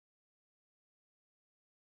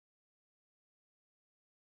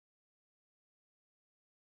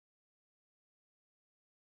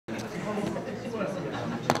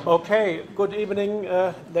Okay, good evening,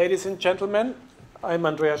 ladies and gentlemen. I'm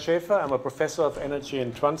Andreas Schäfer. I'm a professor of energy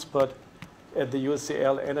and transport at the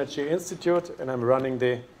UCL Energy Institute, and I'm running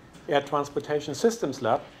the Air Transportation Systems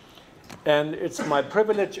Lab. And it's my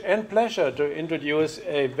privilege and pleasure to introduce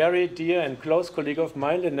a very dear and close colleague of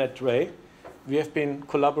mine, Lynette Ray. We have been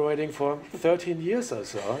collaborating for 13 years or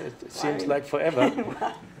so. It seems like forever.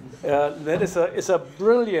 Lynette is a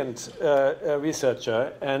brilliant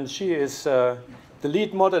researcher, and she is the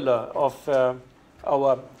lead modeler of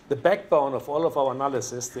the backbone of all of our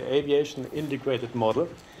analysis, the aviation integrated model.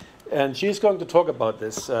 And she's going to talk about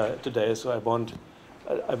this today, so I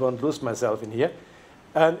won't lose myself in here.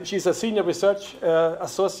 And she's a senior research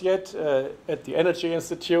associate at the Energy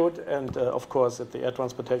Institute and, of course, at the Air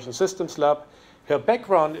Transportation Systems Lab. Her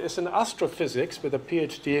background is in astrophysics with a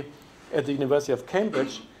PhD at the University of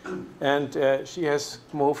Cambridge. And she has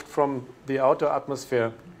moved from the outer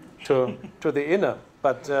atmosphere to the inner.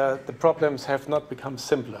 But the problems have not become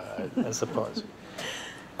simpler, I suppose.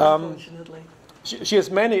 Unfortunately. She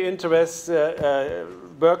has many interests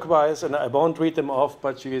work-wise, and I won't read them off,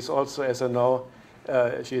 but she is also, as I know,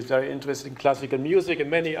 she is very interested in classical music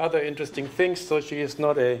and many other interesting things, so she is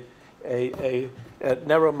not a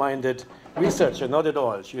narrow-minded researcher, not at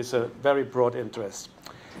all. She has a very broad interest.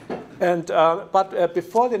 And, but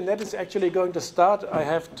before Lynette is actually going to start, I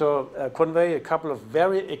have to convey a couple of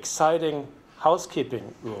very exciting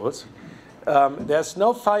housekeeping rules. There's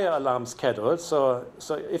no fire alarm scheduled, so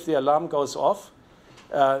if the alarm goes off,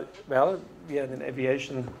 well, we are in an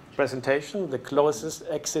aviation presentation. The closest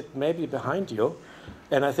exit may be behind you.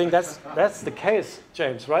 And I think that's the case,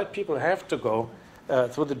 James, right? People have to go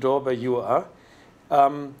through the door where you are.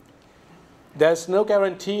 There's no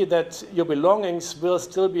guarantee that your belongings will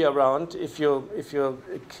still be around if you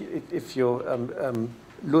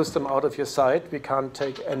lose them out of your sight. We can't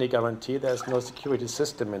take any guarantee. There's no security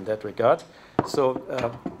system in that regard.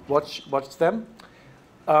 So watch them.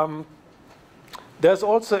 There's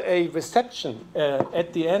also a reception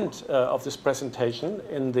at the end of this presentation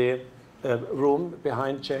in the room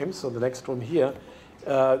behind James, so the next room here.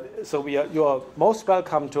 So you are most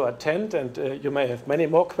welcome to attend, and you may have many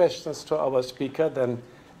more questions to our speaker than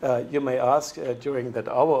you may ask during that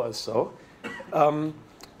hour or so.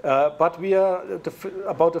 But we are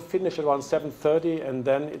about to finish around 7:30, and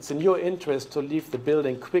then it's in your interest to leave the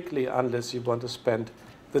building quickly unless you want to spend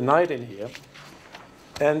the night in here.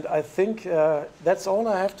 And I think that's all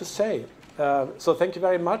I have to say. So thank you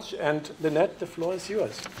very much, and Lynette, the floor is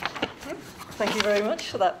yours. Thank you very much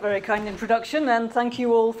for that very kind introduction, and thank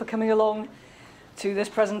you all for coming along to this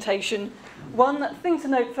presentation. One thing to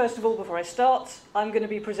note, first of all, before I start, I'm going to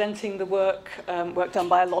be presenting the work done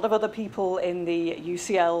by a lot of other people in the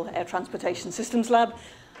UCL Air Transportation Systems Lab.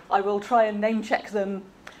 I will try and name check them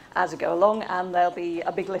as I go along, and there'll be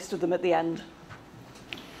a big list of them at the end.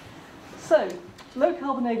 So, low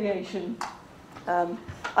carbon aviation. I'm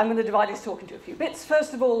going to divide this talk into a few bits.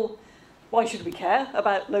 First of all, why should we care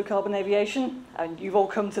about low carbon aviation? And you've all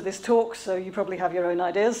come to this talk, so you probably have your own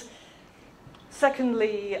ideas.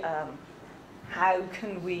 Secondly, how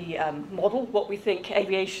can we model what we think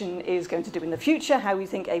aviation is going to do in the future, how we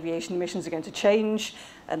think aviation emissions are going to change,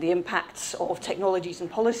 and the impacts of technologies and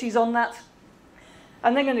policies on that.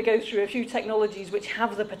 And then going to go through a few technologies which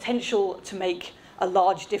have the potential to make a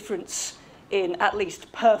large difference in at least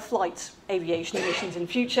per flight aviation emissions in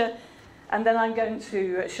future. And then I'm going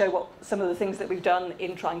to show some of the things that we've done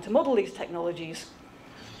in trying to model these technologies,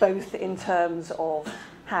 both in terms of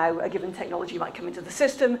how a given technology might come into the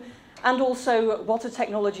system, and also what a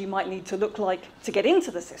technology might need to look like to get into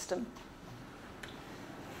the system.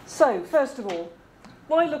 So, first of all,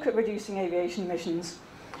 why look at reducing aviation emissions?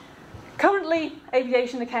 Currently,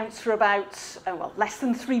 aviation accounts for about, less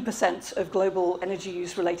than 3% of global energy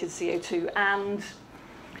use-related CO2, and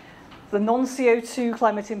the non-CO2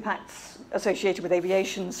 climate impacts associated with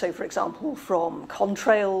aviation, so for example from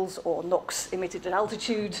contrails or NOx emitted at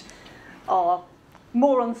altitude, are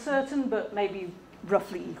more uncertain, but maybe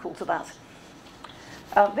roughly equal to that.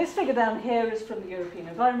 This figure down here is from the European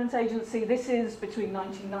Environment Agency. This is between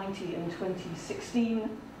 1990 and 2016,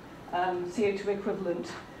 CO2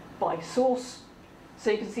 equivalent by source.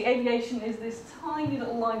 So you can see aviation is this tiny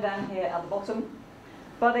little line down here at the bottom,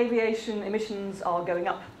 but aviation emissions are going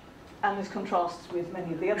up. And this contrasts with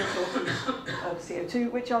many of the other sources of CO2,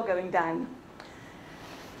 which are going down.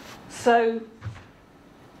 So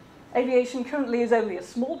aviation currently is only a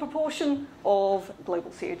small proportion of global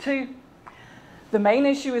CO2. The main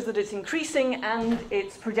issue is that it's increasing, and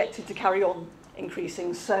it's projected to carry on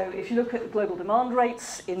increasing. So if you look at global demand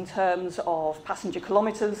rates in terms of passenger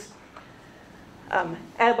kilometres,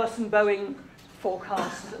 Airbus and Boeing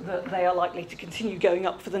forecast that they are likely to continue going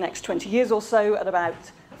up for the next 20 years or so at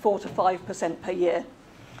about 4 to 5% per year.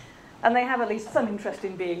 And they have at least some interest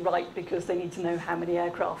in being right because they need to know how many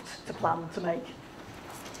aircraft to plan to make.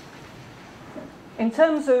 In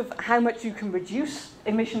terms of how much you can reduce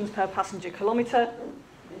emissions per passenger kilometre,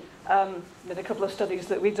 with a couple of studies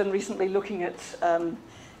that we've done recently looking at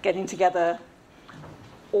getting together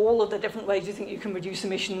all of the different ways you think you can reduce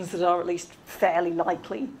emissions that are at least fairly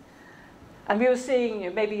likely. And we were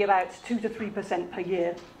seeing maybe about 2 to 3% per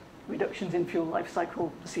year reductions in fuel life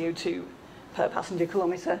cycle CO2 per passenger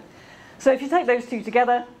kilometre. So if you take those two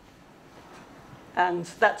together, and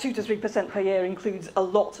that 2 to 3% per year includes a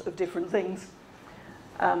lot of different things,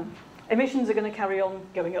 emissions are going to carry on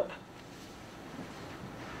going up.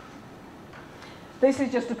 This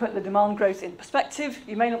is just to put the demand growth in perspective.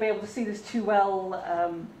 You may not be able to see this too well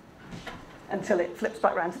until it flips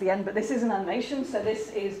back around to the end, but this is an animation. So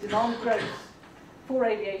this is demand growth for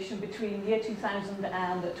aviation between year 2000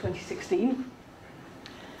 and 2016.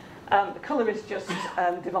 The colour is just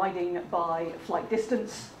dividing by flight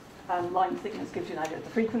distance. Line thickness gives you an idea of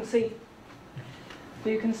the frequency.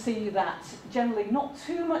 You can see that generally not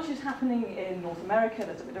too much is happening in North America.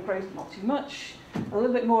 There's a bit of growth, not too much. A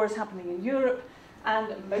little bit more is happening in Europe.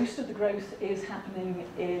 And most of the growth is happening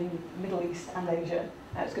in Middle East and Asia.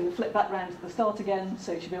 It's going to flip back round to the start again,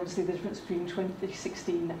 so you should be able to see the difference between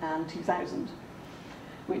 2016 and 2000,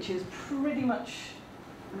 which is pretty much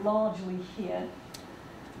largely here.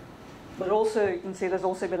 But also, you can see there's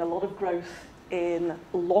also been a lot of growth in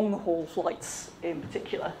long-haul flights in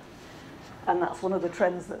particular. And that's one of the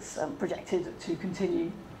trends that's projected to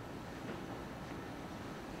continue.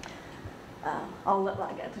 I'll let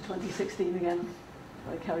that get to 2016 again.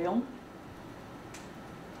 I carry on.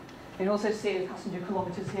 You can also see the passenger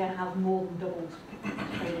kilometres here have more than doubled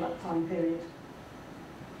over that time period.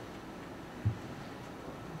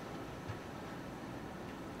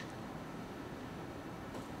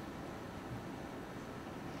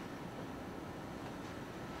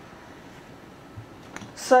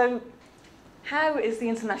 So, how is the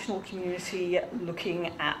international community looking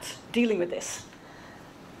at dealing with this?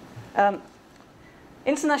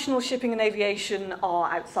 International shipping and aviation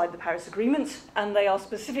are outside the Paris Agreement, and they are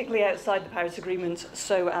specifically outside the Paris Agreement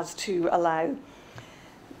so as to allow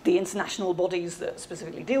the international bodies that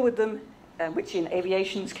specifically deal with them, which in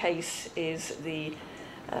aviation's case is the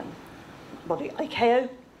body ICAO,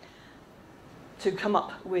 to come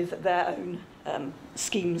up with their own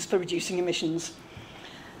schemes for reducing emissions.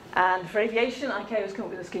 And for aviation, ICAO has come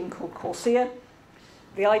up with a scheme called CORSIA.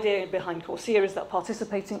 The idea behind CORSIA is that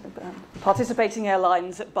participating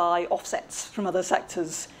airlines buy offsets from other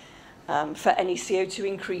sectors for any CO2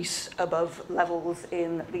 increase above levels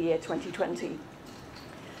in the year 2020.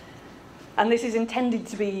 And this is intended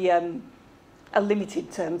to be a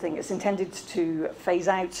limited term thing. It's intended to phase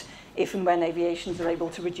out if and when aviations are able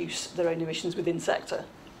to reduce their own emissions within sector.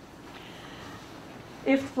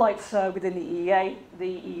 If flights are within the EEA, the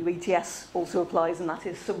EU ETS also applies, and that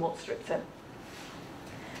is somewhat stricter.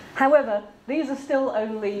 However, these are still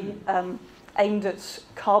only aimed at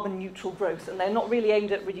carbon neutral growth, and they're not really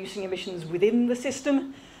aimed at reducing emissions within the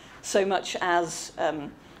system so much as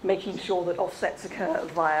making sure that offsets occur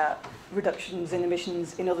via reductions in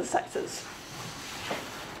emissions in other sectors.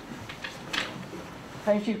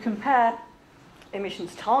 And if you compare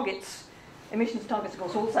emissions targets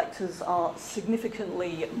across all sectors are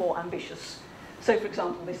significantly more ambitious. So, for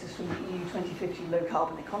example, this is from the EU 2050 Low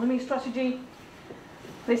Carbon Economy Strategy.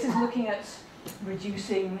 This is looking at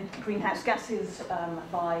reducing greenhouse gases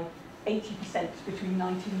by 80% between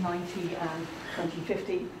 1990 and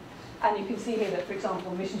 2050. And you can see here that, for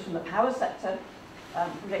example, emissions from the power sector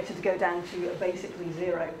projected to go down to basically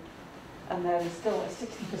zero. And there is still a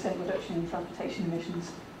 60% reduction in transportation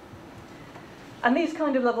emissions. And these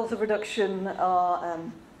kind of levels of reduction are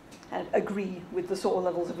agree with the sort of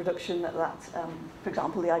levels of reduction that for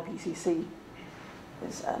example, the IPCC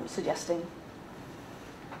is suggesting.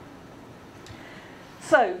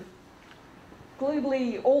 So,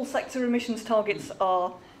 globally, all sector emissions targets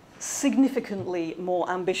are significantly more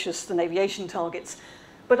ambitious than aviation targets.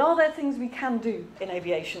 But are there things we can do in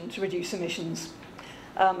aviation to reduce emissions?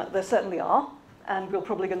 There certainly are, and we're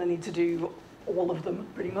probably going to need to do all of them,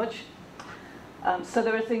 pretty much. So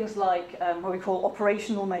there are things like what we call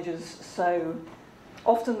operational measures. So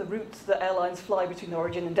often the routes that airlines fly between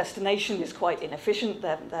origin and destination is quite inefficient.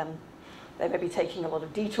 They may be taking a lot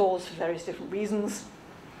of detours for various different reasons.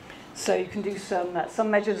 So you can do some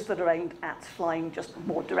measures that are aimed at flying just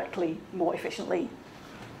more directly, more efficiently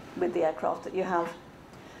with the aircraft that you have.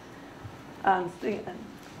 And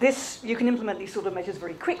you can implement these sort of measures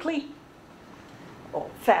very quickly. or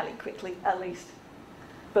fairly quickly at least.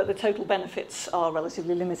 But the total benefits are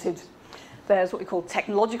relatively limited. There's what we call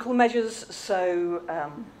technological measures,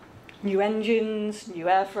 so new engines, new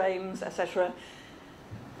airframes, etc.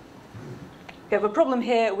 We have a problem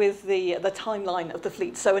here with the timeline of the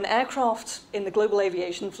fleet. So an aircraft in the global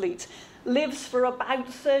aviation fleet lives for about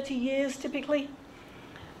 30 years typically,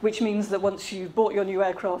 which means that once you've bought your new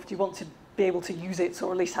aircraft, you want to be able to use it,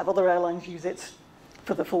 or at least have other airlines use it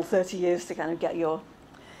for the full 30 years to kind of get your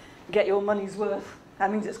money's worth.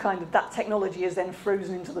 That means it's kind of, that technology is then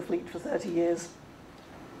frozen into the fleet for 30 years.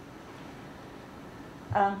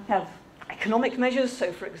 Have economic measures,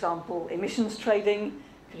 so for example, emissions trading.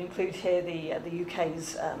 Could include here the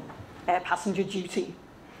UK's air passenger duty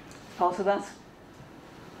as part of that.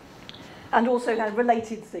 And also kind of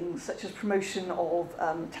related things such as promotion of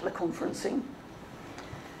teleconferencing.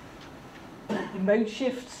 Mode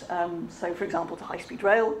shifts, so for example to high-speed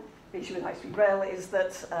rail. The issue with high-speed rail is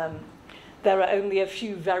that there are only a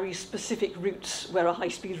few very specific routes where a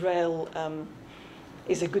high-speed rail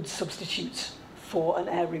is a good substitute for an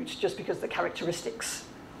air route, just because the characteristics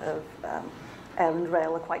of air and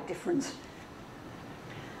rail are quite different.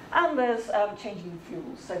 And there's changing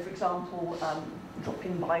fuels. So for example,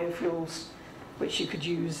 drop-in biofuels, which you could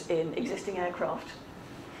use in existing aircraft.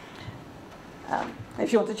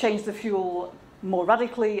 If you want to change the fuel more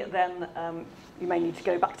radically, then you may need to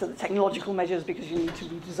go back to the technological measures because you need to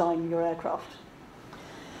redesign your aircraft.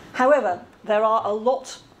 However, there are a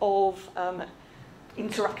lot of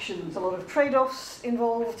interactions, a lot of trade-offs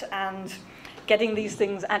involved, and getting these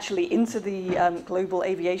things actually into the global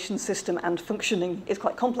aviation system and functioning is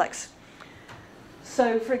quite complex.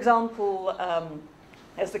 So, for example,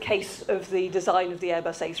 as the case of the design of the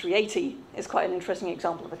Airbus A380 is quite an interesting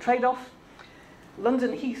example of a trade-off.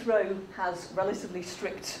 London Heathrow has relatively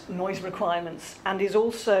strict noise requirements and is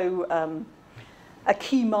also a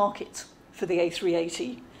key market for the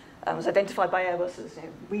A380. As identified by Airbus as,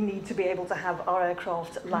 we need to be able to have our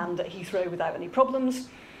aircraft land at Heathrow without any problems.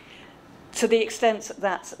 To the extent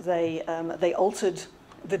that they altered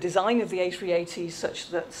the design of the A380 such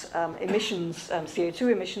that emissions,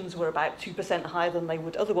 CO2 emissions, were about 2% higher than they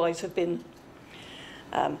would otherwise have been,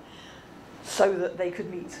 so that they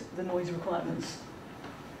could meet the noise requirements.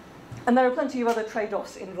 And there are plenty of other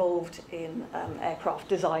trade-offs involved in aircraft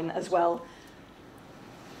design as well.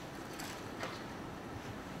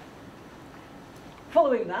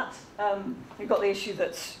 Following that, you've got the issue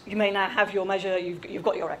that you may now have your measure, you've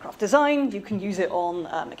got your aircraft design, you can use it on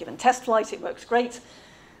a given test flight, it works great.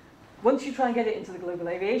 Once you try and get it into the global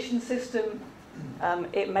aviation system,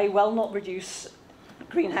 it may well not reduce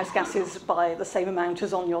greenhouse gases by the same amount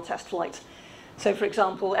as on your test flight. So for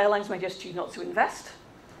example, airlines may just choose not to invest.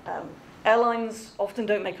 Airlines often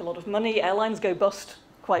don't make a lot of money, airlines go bust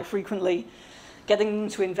quite frequently. Getting them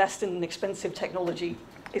to invest in an expensive technology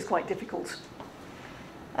is quite difficult.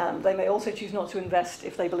 They may also choose not to invest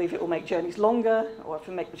if they believe it will make journeys longer or if it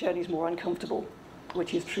will make the journeys more uncomfortable,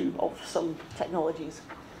 which is true of some technologies.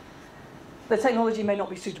 The technology may not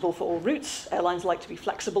be suitable for all routes. Airlines like to be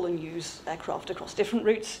flexible and use aircraft across different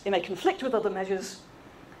routes. It may conflict with other measures.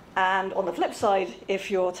 And on the flip side,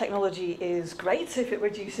 if your technology is great, if it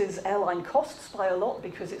reduces airline costs by a lot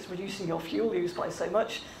because it's reducing your fuel use by so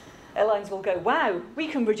much, airlines will go, wow, we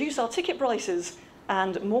can reduce our ticket prices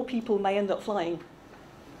and more people may end up flying.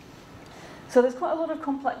 So there's quite a lot of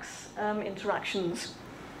complex interactions.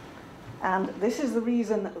 And this is the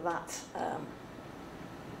reason that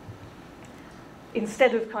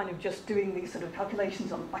instead of kind of just doing these sort of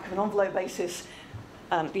calculations on the back of an envelope basis,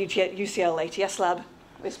 the UCL ATS lab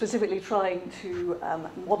is specifically trying to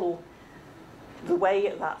model the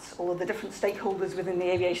way that all of the different stakeholders within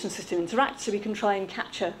the aviation system interact so we can try and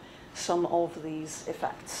capture some of these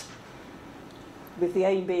effects, with the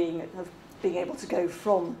aim being of being able to go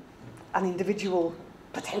from an individual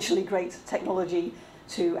potentially great technology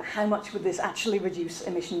to how much would this actually reduce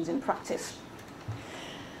emissions in practice.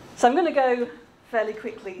 So I'm going to go fairly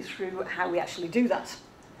quickly through how we actually do that.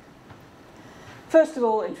 First of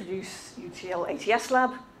all, introduce UCL ATS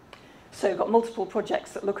Lab. So we've got multiple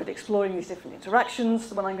projects that look at exploring these different interactions.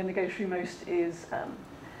 The one I'm going to go through most is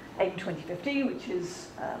AIM 2015, which is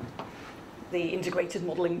the integrated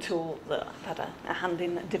modelling tool that I've had a hand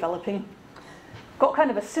in developing. Got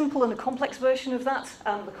kind of a simple and a complex version of that.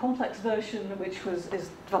 The complex version, which is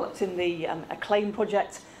developed in the Acclaim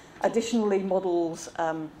project, additionally models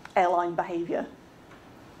airline behaviour.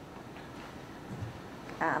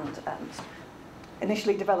 And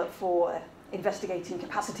initially developed for investigating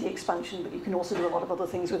capacity expansion, but you can also do a lot of other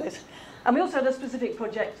things with it. And we also had a specific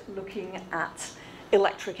project looking at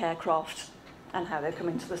electric aircraft and how they come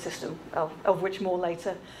into the system, of which more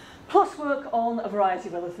later. Plus work on a variety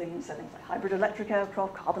of other things, so things like hybrid electric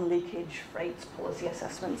aircraft, carbon leakage, freight, policy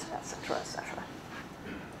assessment, etc., etc.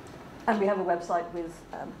 And we have a website with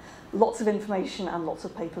lots of information and lots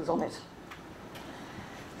of papers on it.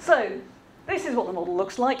 So this is what the model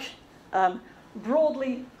looks like.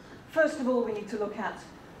 Broadly, first of all, we need to look at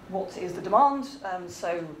what is the demand.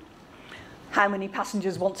 So how many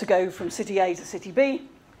passengers want to go from city A to city B.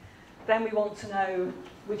 Then we want to know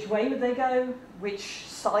which way would they go, which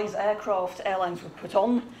size aircraft airlines would put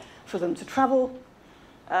on for them to travel,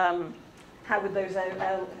 how would those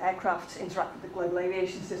aircraft interact with the global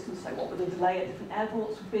aviation system, so what would the delay at different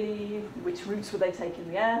airports would be, which routes would they take in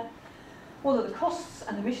the air, what are the costs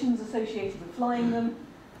and emissions associated with flying them,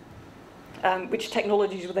 which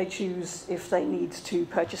technologies would they choose if they need to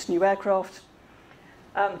purchase new aircraft.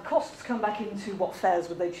 Costs come back into what fares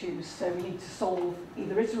would they choose, so we need to solve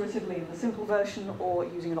either iteratively in the simple version or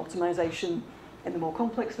using an optimization in the more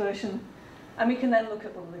complex version. And we can then look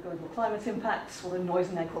at what are the global climate impacts, what are noise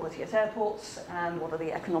and air quality at airports, and what are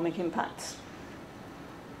the economic impacts.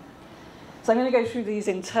 So I'm going to go through these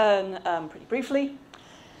in turn pretty briefly.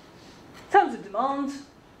 In terms of demand,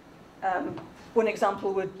 one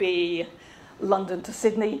example would be London to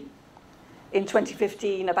Sydney. In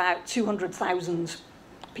 2015, about 200,000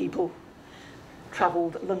 people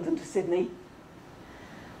travelled London to Sydney.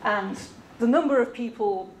 And the number of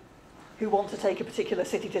people who want to take a particular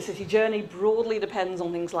city-to-city journey broadly depends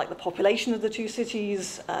on things like the population of the two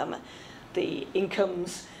cities, the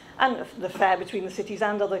incomes, and the fare between the cities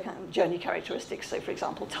and other kind of journey characteristics. So, for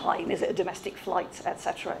example, time, is it a domestic flight,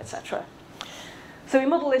 etc., etc. So we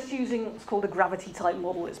model this using what's called a gravity-type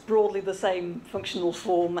model. It's broadly the same functional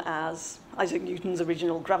form as Isaac Newton's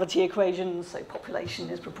original gravity equation. So population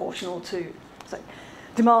is proportional to, so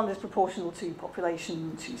demand is proportional to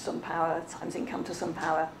population to some power times income to some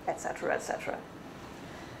power, etc., etc.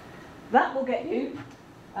 That will get you,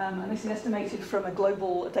 and this is estimated from a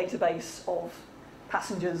global database of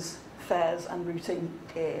passengers, fares, and routing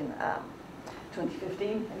in 2015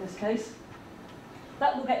 in this case.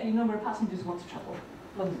 That will get you the number of passengers who want to travel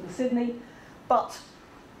London to Sydney, but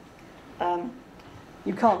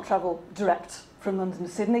you can't travel direct from London to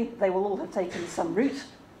Sydney. They will all have taken some route.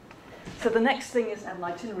 So the next thing is an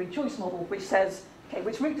itinerary choice model, which says, okay,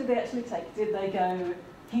 which route did they actually take? Did they go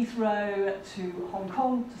Heathrow to Hong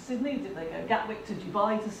Kong to Sydney? Did they go Gatwick to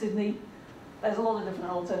Dubai to Sydney? There's a lot of different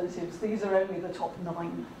alternatives. These are only the top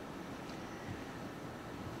 9.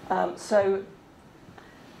 So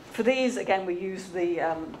for these, again, we use the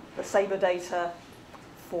Sabre data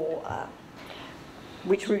for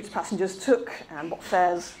which routes passengers took and what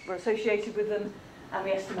fares were associated with them, and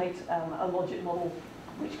we estimate a logic model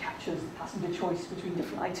which captures the passenger choice between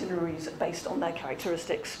different itineraries based on their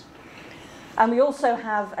characteristics. And we also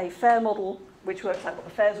have a fare model which works out what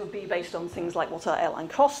the fares would be based on things like what are airline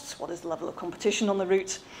costs, what is the level of competition on the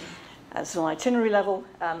route, as an itinerary level.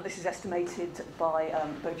 This is estimated by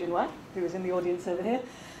Bo Junhua, who is in the audience over here.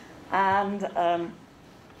 And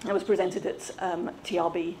it was presented at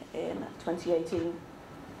TRB in 2018.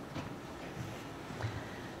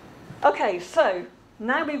 Okay, so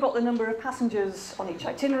now we've got the number of passengers on each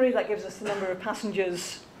itinerary. That gives us the number of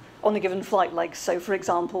passengers on a given flight leg. So, for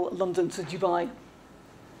example, London to Dubai.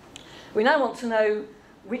 We now want to know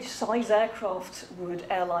which size aircraft would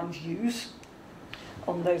airlines use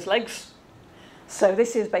on those legs. So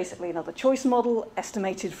this is basically another choice model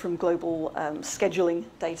estimated from global scheduling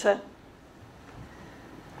data.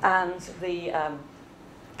 And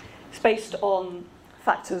it's based on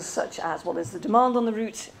factors such as what is the demand on the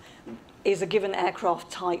route, is a given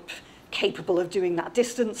aircraft type capable of doing that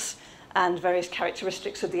distance, and various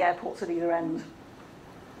characteristics of the airports at either end.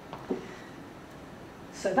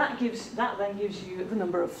 So that then gives you the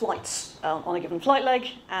number of flights on a given flight leg,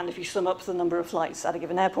 and if you sum up the number of flights at a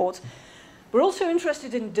given airport. We're also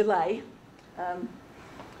interested in delay.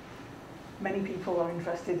 Many people are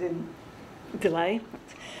interested in delay.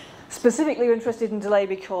 Specifically, we're interested in delay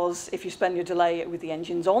because if you spend your delay with the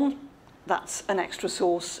engines on, that's an extra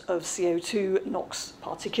source of CO2, NOx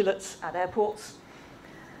particulates at airports.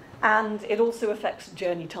 And it also affects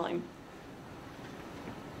journey time.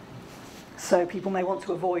 So people may want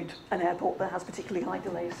to avoid an airport that has particularly high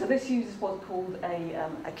delays. So this uses what's called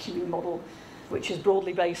a queuing model, which is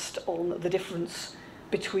broadly based on the difference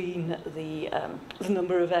between the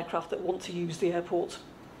number of aircraft that want to use the airport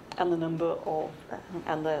and the number of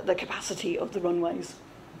and the capacity of the runways.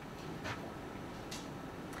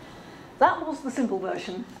 That was the simple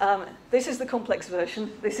version. This is the complex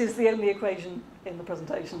version. This is the only equation in the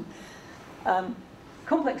presentation.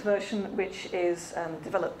 complex version, which is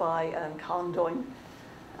developed by Khan Doyne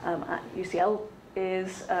at UCL,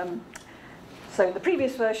 is so in the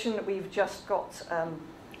previous version, we've just got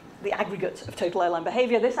the aggregate of total airline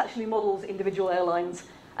behaviour. This actually models individual airlines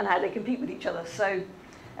and how they compete with each other. So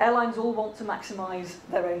airlines all want to maximise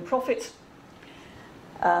their own profit.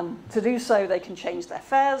 To do so, they can change their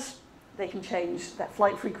fares, they can change their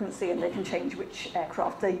flight frequency, and they can change which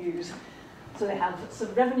aircraft they use. So they have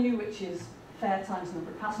some revenue, which is fare times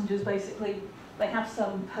number of passengers, basically. They have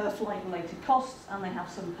some per flight related costs, and they have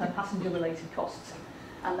some per passenger related costs.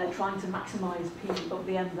 And they're trying to maximise P of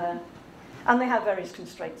the end there. And they have various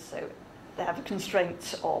constraints. So they have a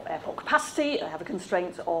constraint of airport capacity, they have a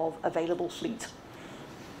constraint of available fleet.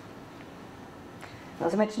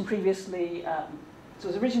 As I mentioned previously, so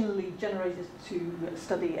it was originally generated to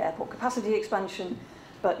study airport capacity expansion,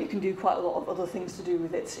 but you can do quite a lot of other things to do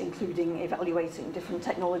with it, including evaluating different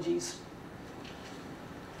technologies.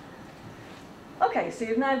 Okay, so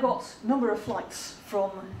you've now got a number of flights from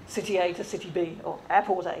city A to city B, or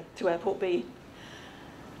airport A to airport B.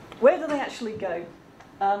 Where do they actually go?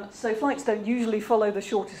 So flights don't usually follow the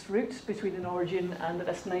shortest route between an origin and a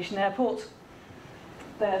destination airport.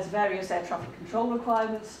 There's various air traffic control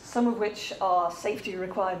requirements, some of which are safety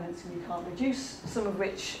requirements and you can't reduce, some of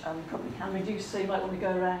which you probably can reduce, so you might want to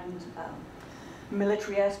go around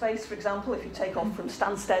military airspace, for example. If you take off from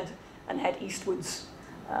Stansted and head eastwards,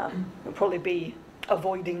 you'll probably be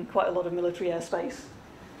avoiding quite a lot of military airspace.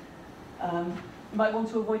 You might want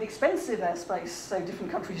to avoid expensive airspace, so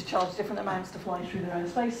different countries charge different amounts to fly through their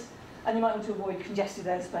airspace, and you might want to avoid congested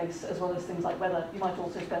airspace as well as things like weather. You might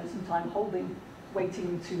also spend some time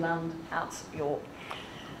waiting to land at your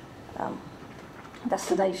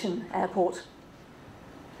destination airport.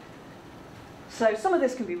 So some of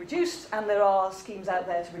this can be reduced, and there are schemes out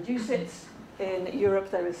there to reduce it. In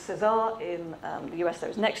Europe there is Cesar, in the US there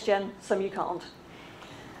is NextGen, some you can't.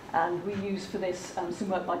 And we use for this some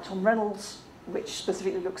work by Tom Reynolds, which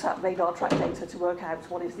specifically looks at radar track data to work out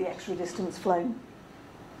what is the extra distance flown.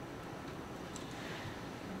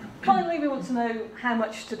 Finally, we want to know how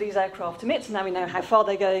much do these aircraft emit. Now we know how far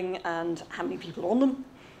they're going and how many people are on them.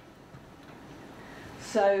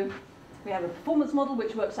 So we have a performance model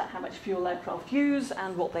which works out how much fuel aircraft use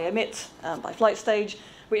and what they emit by flight stage,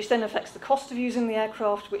 which then affects the cost of using the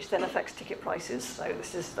aircraft, which then affects ticket prices. So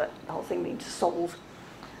this is the whole thing we need to solve.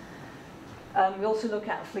 We also look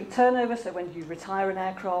at fleet turnover, so when do you retire an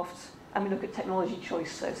aircraft, and we look at technology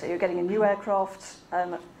choice. So you're getting a new aircraft,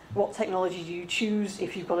 what technology do you choose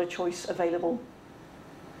if you've got a choice available?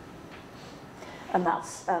 And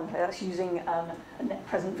that's using a net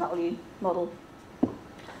present value model.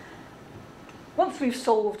 Once we've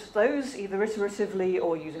solved those, either iteratively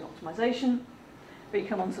or using optimization, we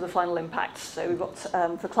come on to the final impacts. So we've got,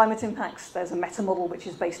 for climate impacts, there's a meta model which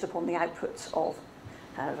is based upon the output of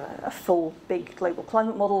a full, big global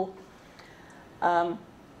climate model.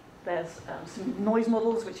 There's some noise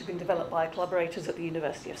models which have been developed by collaborators at the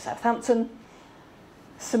University of Southampton.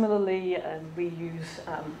 Similarly, we use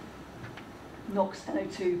NOx,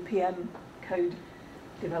 NO2, PM code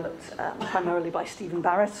developed primarily by Stephen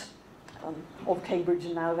Barrett of Cambridge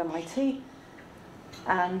and now of MIT.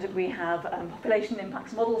 And we have population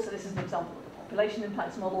impacts model. So this is an example of the population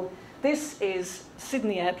impacts model. This is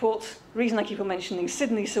Sydney Airport. The reason I keep on mentioning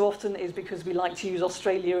Sydney so often is because we like to use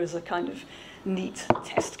Australia as a kind of neat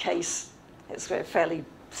test case. It's a fairly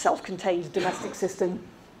self-contained domestic system.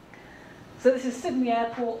 So this is Sydney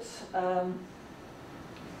Airport,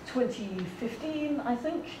 2015, I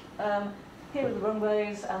think. Here are the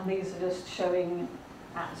runways, and these are just showing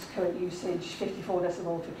at current usage 54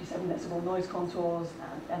 decibel, 57 decibel noise contours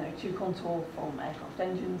and NO2 contour from aircraft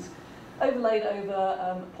engines, overlaid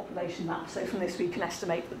over population map. So from this we can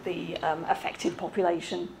estimate the affected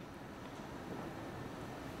population.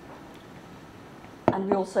 And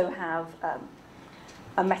we also have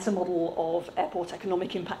a meta model of airport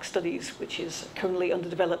economic impact studies, which is currently under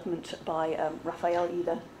development by Raphael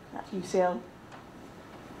Eder at UCL.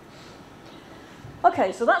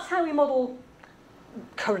 Okay, so that's how we model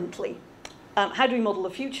currently. How do we model the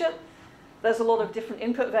future? There's a lot of different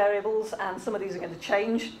input variables, and some of these are going to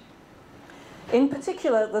change. In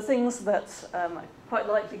particular, the things that are quite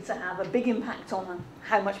likely to have a big impact on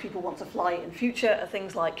how much people want to fly in future are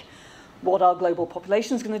things like what our global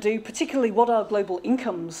population is going to do, particularly what our global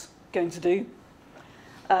income's going to do,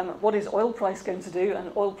 what is oil price going to do,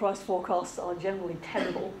 and oil price forecasts are generally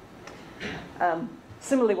terrible.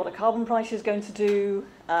 Similarly, what a carbon price is going to do.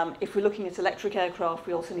 If we're looking at electric aircraft,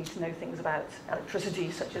 we also need to know things about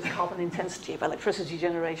electricity, such as carbon intensity of electricity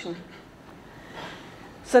generation.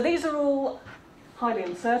 So these are all highly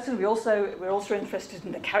uncertain. We're also interested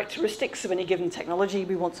in the characteristics of any given technology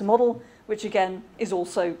we want to model, which again is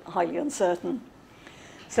also highly uncertain.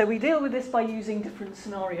 So we deal with this by using different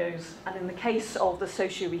scenarios, and in the case of the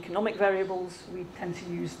socio-economic variables, we tend to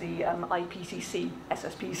use the IPCC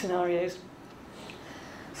SSP scenarios.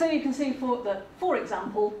 So you can see for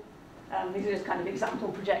example, these are just kind of example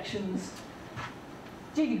projections.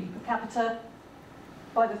 GDP per capita,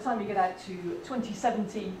 by the time you get out to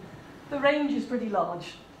 2070, the range is pretty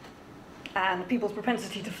large, and people's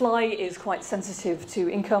propensity to fly is quite sensitive to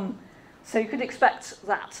income, so you could expect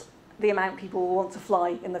that the amount people will want to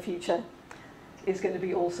fly in the future is going to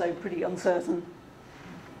be also pretty uncertain.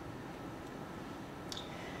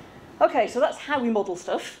 Okay, so that's how we model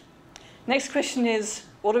stuff. Next question is,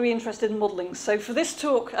 what are we interested in modelling? So for this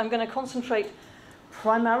talk, I'm going to concentrate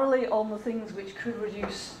primarily on the things which could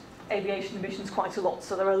reduce aviation emissions quite a lot.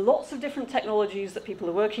 So there are lots of different technologies that people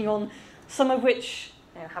are working on, some of which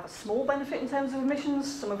have a small benefit in terms of emissions,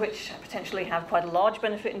 some of which potentially have quite a large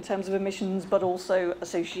benefit in terms of emissions, but also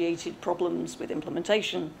associated problems with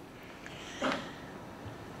implementation.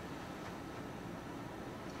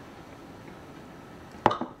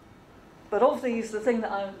 But of these, the things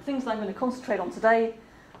that I'm going to concentrate on today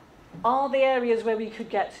are the areas where we could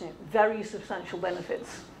get very substantial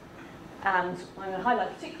benefits. And I'm going to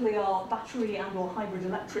highlight particularly our battery and or hybrid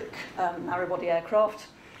electric narrow-body aircraft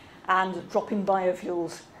and drop-in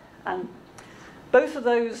biofuels. And both of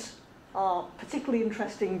those are particularly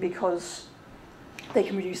interesting because they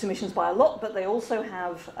can reduce emissions by a lot, but they also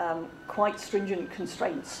have quite stringent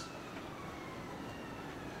constraints.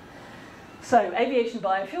 So, aviation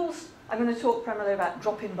biofuels. I'm going to talk primarily about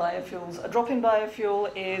drop-in biofuels. A drop-in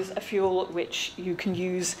biofuel is a fuel which you can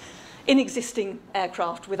use in existing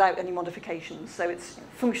aircraft without any modifications. So it's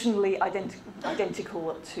functionally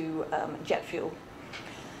identical to jet fuel.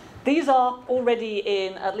 These are already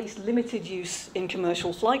in at least limited use in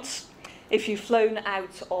commercial flights. If you've flown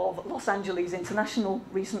out of Los Angeles International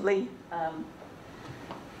recently,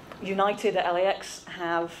 United at LAX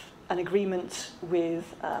have an agreement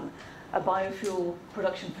with a biofuel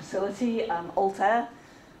production facility, Altair.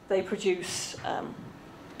 They produce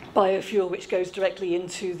biofuel which goes directly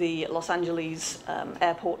into the Los Angeles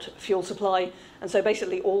airport fuel supply. And so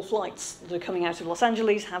basically all flights that are coming out of Los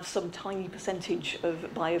Angeles have some tiny percentage of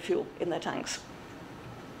biofuel in their tanks.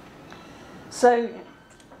 So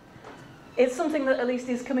it's something that at least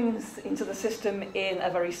is coming into the system in a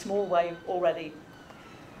very small way already.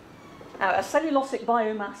 Now, a cellulosic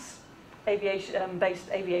biomass based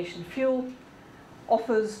aviation fuel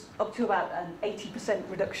offers up to about an 80%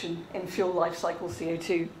 reduction in fuel life cycle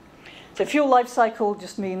CO2. So fuel life cycle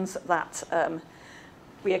just means that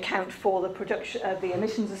we account for the production, the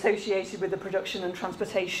emissions associated with the production and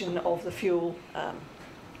transportation of the fuel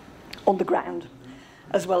on the ground,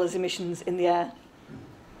 as well as emissions in the air.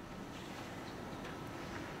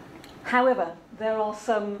 However, there are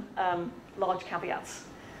some large caveats.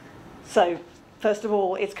 So, first of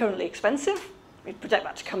all, it's currently expensive. We project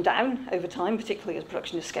that to come down over time, particularly as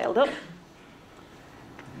production is scaled up.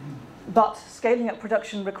 But scaling up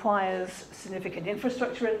production requires significant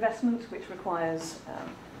infrastructure investment, which requires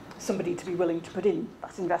somebody to be willing to put in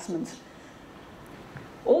that investment.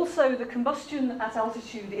 Also, the combustion at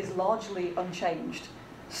altitude is largely unchanged.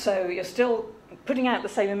 So you're still putting out the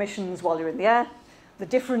same emissions while you're in the air. The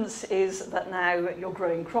difference is that now you're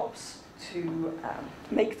growing crops to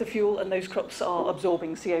make the fuel, and those crops are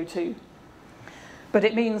absorbing CO2. But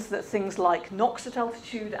it means that things like NOx at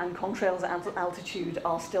altitude and contrails at altitude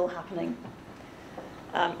are still happening.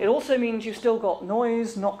 It also means you've still got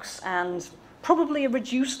noise, NOx, and probably a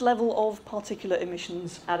reduced level of particulate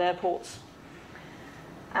emissions at airports.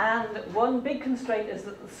 And one big constraint is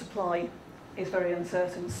that the supply is very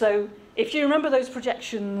uncertain. So if you remember those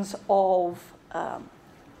projections of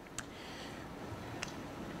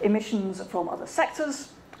emissions from other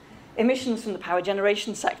sectors, emissions from the power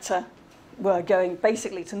generation sector were going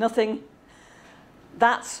basically to nothing.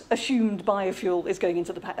 That assumed biofuel is going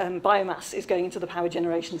into the biomass is going into the power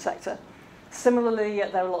generation sector. Similarly,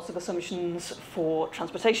 there are lots of assumptions for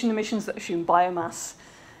transportation emissions that assume biomass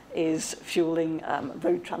is fueling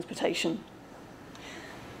road transportation.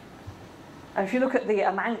 And if you look at the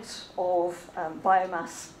amount of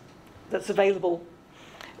biomass that's available,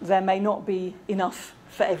 there may not be enough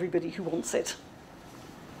for everybody who wants it.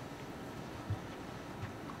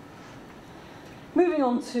 Moving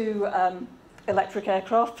on to electric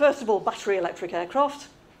aircraft. First of all, battery electric aircraft.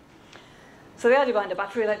 So the idea behind a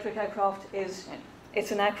battery electric aircraft is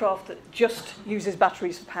it's an aircraft that just uses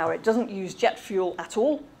batteries for power. It doesn't use jet fuel at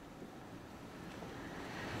all.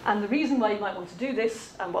 And the reason why you might want to do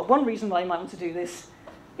this, and well, one reason why you might want to do this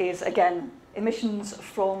is, again, emissions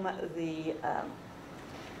from the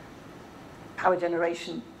power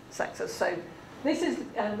generation sector. So this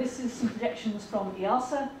is some projections from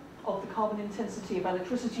EASA of the carbon intensity of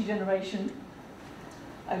electricity generation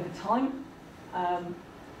over time.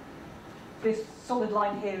 This solid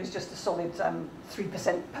line here is just a solid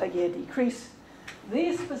 3% per year decrease.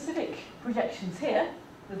 These specific projections here,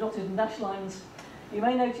 the dotted and dashed lines, you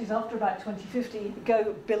may notice after about 2050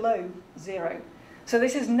 go below zero. So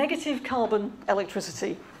this is negative carbon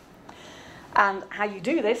electricity. And how you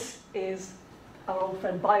do this is our old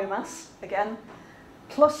friend biomass, again,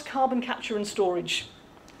 plus carbon capture and storage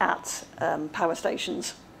at power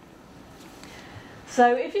stations.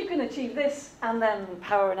 So if you can achieve this and then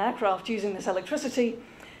power an aircraft using this electricity,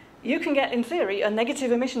 you can get, in theory, a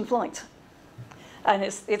negative emission flight. And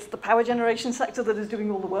it's the power generation sector that is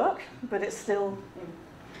doing all the work, but it's still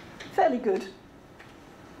fairly good.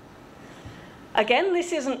 Again,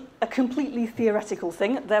 this isn't a completely theoretical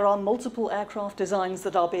thing. There are multiple aircraft designs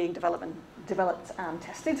that are being developed and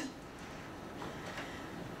tested.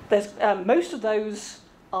 Most of those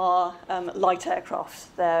are light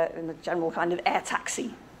aircraft. They're in the general kind of air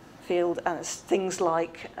taxi field, and it's things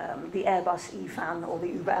like the Airbus EFAN or the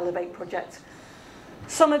Uber Elevate project.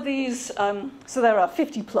 Some of these, so there are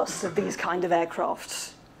 50 plus of these kind of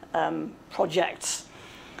aircraft projects,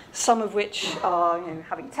 some of which are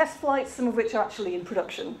having test flights, some of which are actually in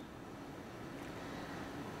production.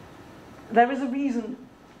 There is a reason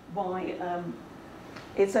why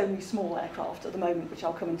it's only small aircraft at the moment, which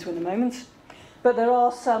I'll come into in a moment. But there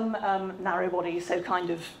are some narrow body, so kind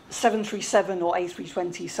of 737 or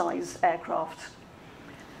A320 size aircraft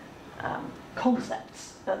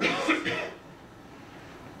concepts, at least,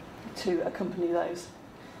 to accompany those.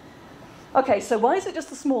 Okay, so why is it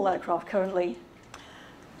just a small aircraft currently?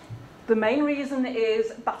 The main reason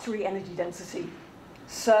is battery energy density.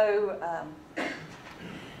 So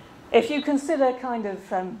if you consider kind of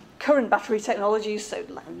current battery technologies, so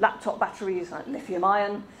laptop batteries like lithium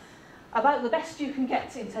ion, about the best you can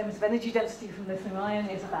get in terms of energy density from lithium ion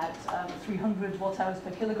is about 300 watt-hours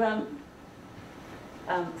per kilogram.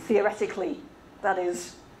 Theoretically, that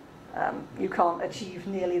is, you can't achieve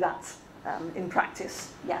nearly that in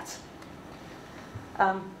practice yet.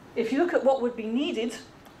 If you look at what would be needed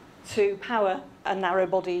to power a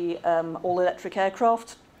narrow-body all-electric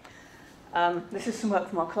aircraft, this is some work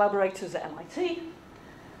from our collaborators at MIT.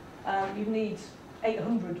 You need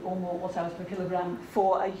 800 or more watt-hours per kilogram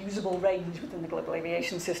for a usable range within the global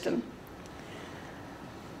aviation system.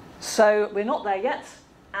 So we're not there yet,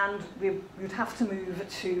 and we would have to move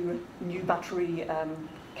to new battery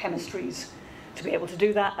chemistries to be able to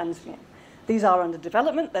do that. And these are under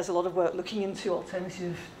development. There's a lot of work looking into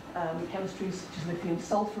alternative chemistries such as lithium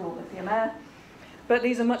sulfur or lithium air, but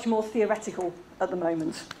these are much more theoretical at the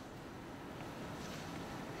moment.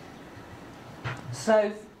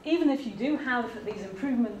 So even if you do have these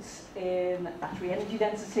improvements in battery energy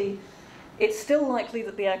density, it's still likely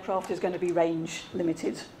that the aircraft is going to be range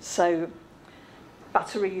limited. So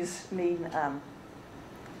batteries mean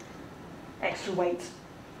extra weight,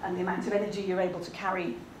 and the amount of energy you're able to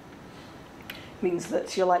carry means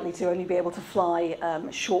that you're likely to only be able to fly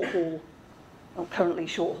short-haul, or currently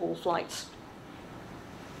short-haul flights.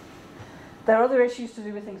 There are other issues to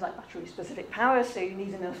do with things like battery-specific power, so you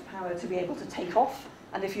need enough power to be able to take off.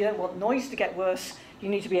 And if you don't want noise to get worse, you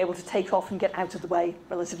need to be able to take off and get out of the way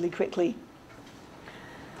relatively quickly.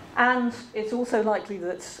 And it's also likely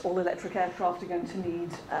that all-electric aircraft are going to need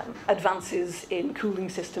advances in cooling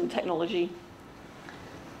system technology.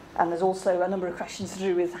 And there's also a number of questions to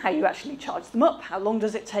do with how you actually charge them up. How long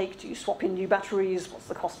does it take? Do you swap in new batteries? What's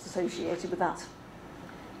the cost associated with that?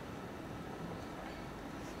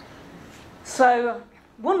 So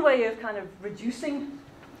one way of kind of reducing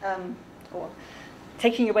or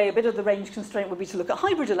taking away a bit of the range constraint would be to look at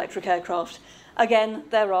hybrid electric aircraft. Again,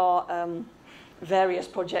 there are various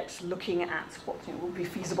projects looking at what would be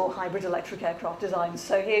feasible hybrid electric aircraft designs.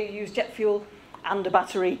 So here you use jet fuel and a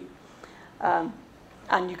battery,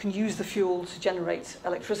 and you can use the fuel to generate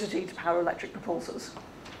electricity to power electric propulsors.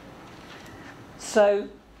 So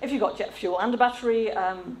if you've got jet fuel and a battery,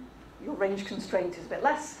 your range constraint is a bit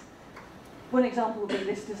less. One example would be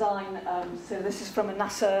this design. So this is from a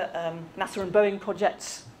NASA and Boeing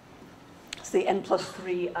projects. It's the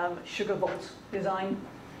N+3 sugar vault design.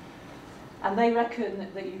 And they reckon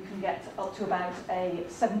that you can get up to about a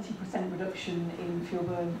 70% reduction in fuel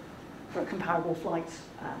burn for a comparable flight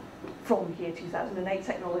from year 2008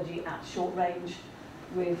 technology at short range,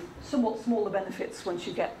 with somewhat smaller benefits once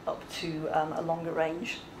you get up to a longer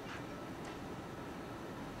range.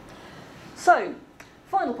 So,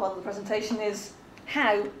 final part of the presentation is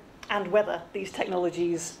how and whether these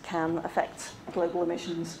technologies can affect global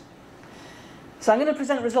emissions. So I'm going to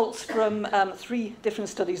present results from 3 different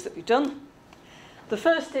studies that we've done. The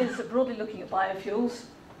first is broadly looking at biofuels.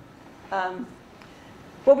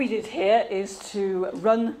 What we did here is to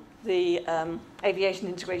run the aviation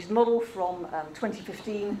integrated model from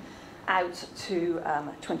 2015 out to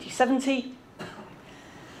 2070,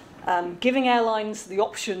 giving airlines the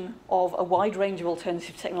option of a wide range of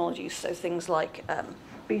alternative technologies, so things like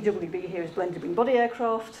BWB here is blended wing body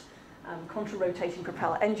aircraft, contra-rotating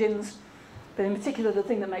propeller engines, but in particular the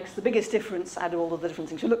thing that makes the biggest difference out of all of the different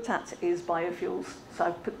things we looked at is biofuels. So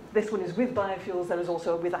I've put, this one is with biofuels, there is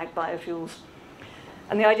also a without biofuels.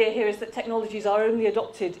 And the idea here is that technologies are only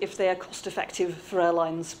adopted if they are cost effective for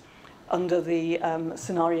airlines under the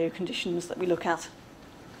scenario conditions that we look at.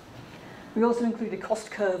 We also include a cost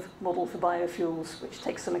curve model for biofuels, which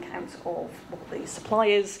takes some account of what the supply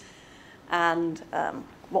is and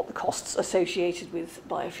what the costs associated with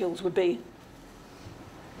biofuels would be.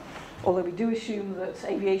 Although we do assume that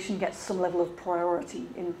aviation gets some level of priority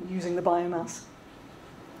in using the biomass.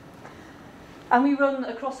 And we run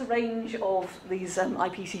across a range of these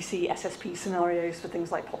IPCC SSP scenarios for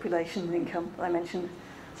things like population and income that I mentioned.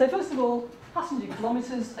 So first of all, passenger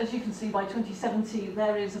kilometres. As you can see, by 2070,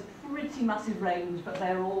 there is a pretty massive range, but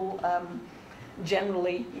they're all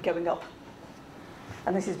generally going up.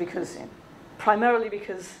 And this is because, primarily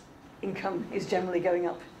because income is generally going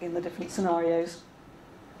up in the different scenarios.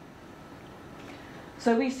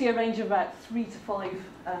 So we see a range of about 3 to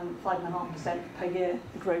 5.5% per year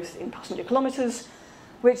growth in passenger kilometres,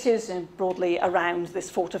 which is broadly around this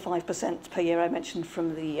 4 to 5% per year I mentioned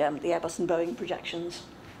from the Airbus and Boeing projections.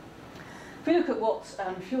 If we look at what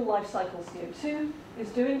fuel life cycle CO2 is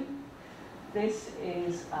doing, this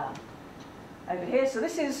is over here. So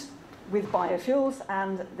this is with biofuels,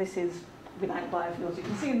 and this is without biofuels. You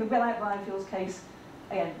can see in the without biofuels case,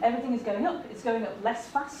 again, everything is going up. It's going up less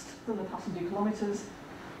fast than the passenger kilometres,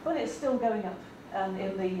 but it's still going up. And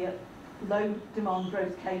in the low demand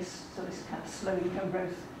growth case, so this is kind of slow income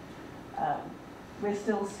growth, we're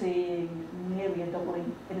still seeing nearly a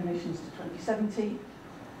doubling in emissions to 2070.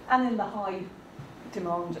 And in the high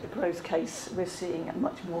demand growth case, we're seeing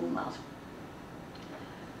much more than that.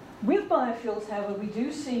 With biofuels, however, we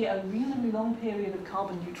do see a reasonably long period of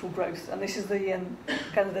carbon neutral growth, and this is the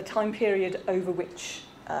kind of the time period over which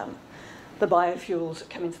the biofuels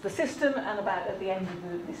come into the system, and about at the end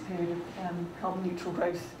of this period of carbon neutral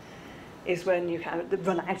growth is when you kind of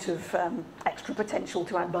run out of extra potential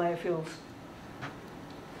to add biofuels.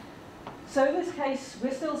 So in this case,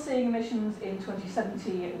 we're still seeing emissions in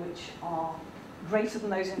 2070 which are greater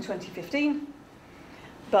than those in 2015,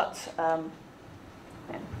 but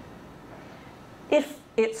if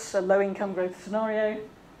it's a low-income growth scenario,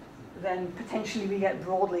 then potentially we get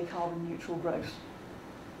broadly carbon-neutral growth.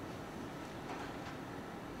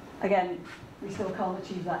 Again, we still can't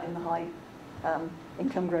achieve that in the high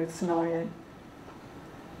income growth scenario.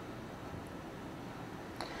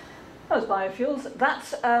 Those biofuels,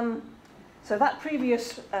 that's, so that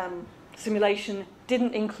previous simulation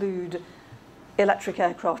didn't include electric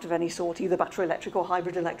aircraft of any sort, either battery electric or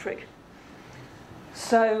hybrid electric.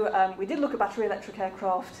 So we did look at battery electric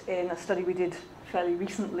aircraft in a study we did fairly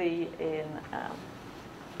recently in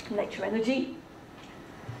Nature Energy.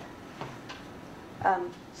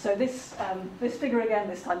 So this figure again,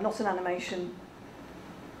 this time not an animation,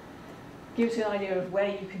 gives you an idea of where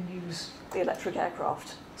you can use the electric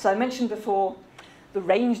aircraft. So I mentioned before, the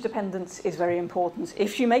range dependence is very important.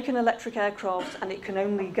 If you make an electric aircraft and it can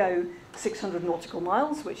only go 600 nautical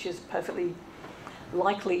miles, which is perfectly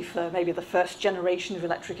likely for maybe the first generation of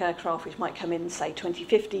electric aircraft, which might come in, say,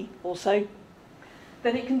 2050 or so,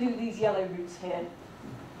 then it can do these yellow routes here.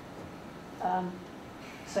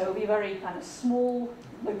 So it'll be very kind of small,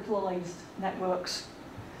 localized networks.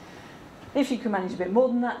 If you can manage a bit more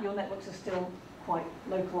than that, your networks are still quite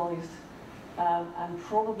localized and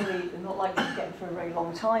probably not likely to get for a very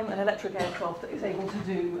long time an electric aircraft that is able to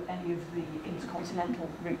do any of the intercontinental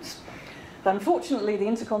routes. But unfortunately, the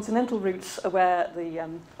intercontinental routes are where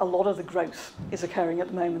a lot of the growth is occurring at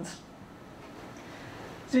the moment.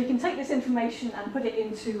 So you can take this information and put it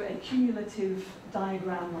into a cumulative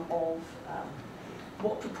diagram of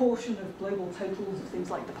what proportion of global totals of things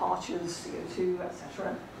like departures, CO2,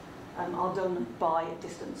 etc., are done by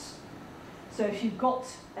distance. So if you've got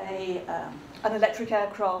an electric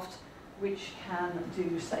aircraft which can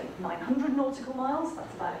do, say, 900 nautical miles,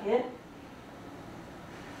 that's about here,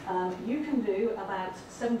 you can do about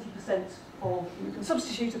 70% of, you can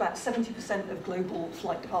substitute about 70% of global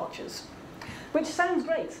flight departures, which sounds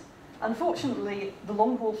great, Unfortunately, the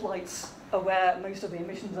long-haul flights are where most of the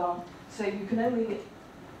emissions are, so you can only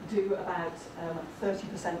do about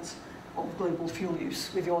 30% of global fuel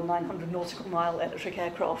use with your 900 nautical mile electric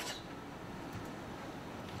aircraft.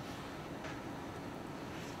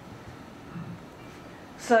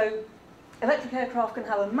 So electric aircraft can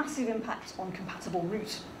have a massive impact on compatible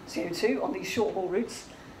route CO2 on these short-haul routes.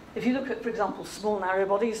 If you look at, for example, small narrow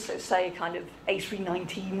bodies, so say kind of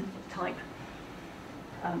A319 type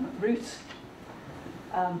route,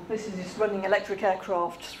 this is just running electric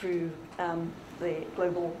aircraft through the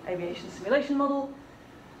global aviation simulation model.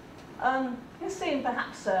 You're seeing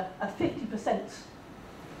perhaps a 50%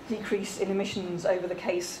 decrease in emissions over the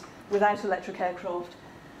case without electric aircraft,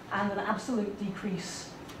 and an absolute decrease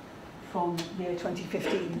from year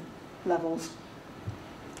 2015 levels.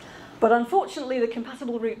 But unfortunately, the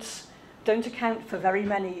compatible routes don't account for very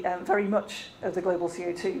much of the global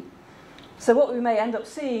CO2. So what we may end up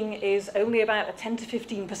seeing is only about a 10 to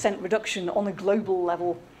 15% reduction on a global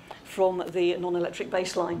level from the non-electric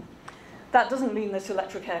baseline. That doesn't mean that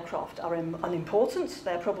electric aircraft are unimportant.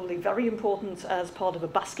 They're probably very important as part of a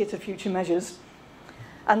basket of future measures.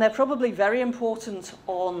 And they're probably very important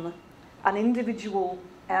on an individual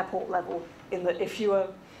airport level, in that if you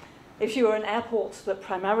are an airport that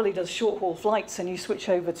primarily does short-haul flights and you switch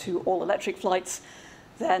over to all-electric flights,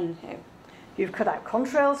 then you've cut out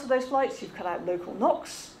contrails for those flights, you've cut out local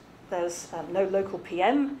NOx, there's no local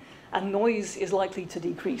PM, and noise is likely to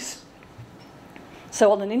decrease.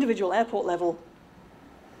 So on an individual airport level,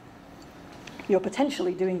 you're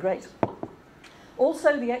potentially doing great.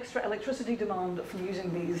 Also, the extra electricity demand from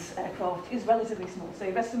using these aircraft is relatively small. So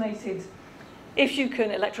you've estimated if you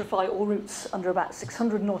can electrify all routes under about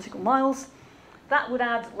 600 nautical miles, that would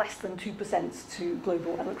add less than 2% to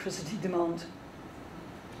global electricity demand.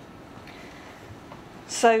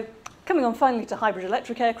 So coming on finally to hybrid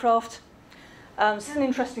electric aircraft, this is an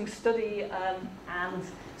interesting study, and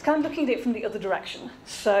it's kind of looking at it from the other direction.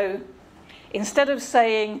 So instead of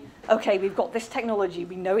saying, okay, we've got this technology,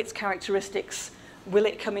 we know its characteristics, will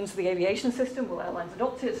it come into the aviation system, will airlines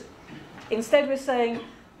adopt it? Instead we're saying,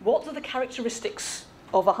 what do the characteristics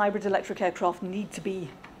of a hybrid electric aircraft need to be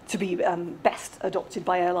best adopted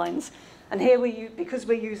by airlines? And here, because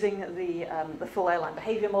we're using the full airline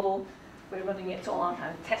behaviour model, we're running it on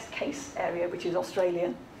our test case area, which is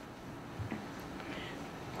Australia.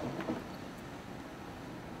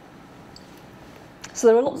 So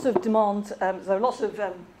there are lots of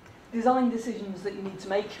design decisions that you need to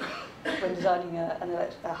make when designing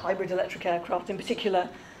a hybrid electric aircraft. In particular,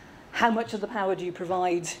 how much of the power do you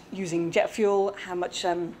provide using jet fuel? How much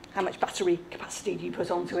battery capacity do you put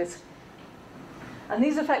onto it? And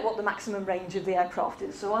these affect what the maximum range of the aircraft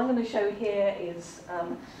is. So what I'm going to show here is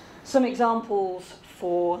some examples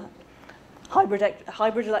for hybrid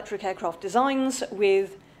electric aircraft designs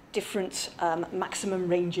with different maximum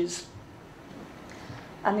ranges.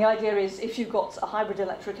 And the idea is, if you've got a hybrid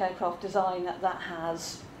electric aircraft design that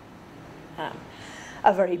has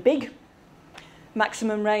a very big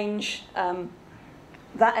maximum range,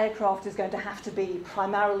 that aircraft is going to have to be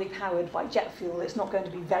primarily powered by jet fuel. It's not going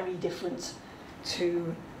to be very different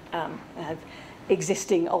to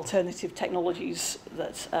existing alternative technologies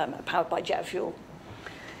that are powered by jet fuel.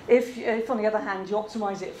 If, on the other hand, you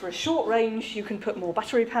optimize it for a short range, you can put more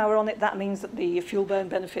battery power on it. That means that the fuel burn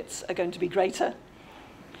benefits are going to be greater.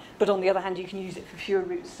 But on the other hand, you can use it for fewer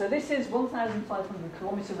routes. So this is 1,500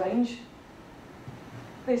 kilometre range.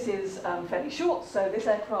 This is fairly short, so this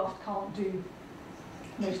aircraft can't do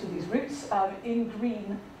most of these routes. In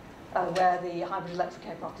green, where the hybrid electric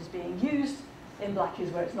aircraft is being used. In black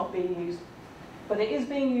is where it's not being used. But it is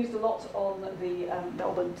being used a lot on the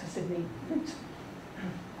Melbourne to Sydney route.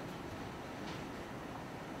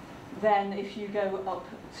 Then if you go up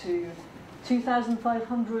to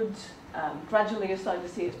 2,500, gradually you're starting to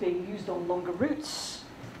see it's being used on longer routes.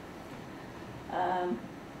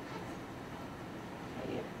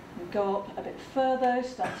 We go up a bit further,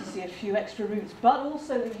 start to see a few extra routes, but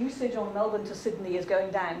also the usage on Melbourne to Sydney is going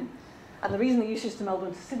down. And the reason the usage to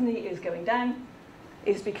Melbourne to Sydney is going down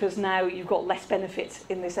is because now you've got less benefit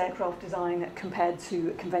in this aircraft design compared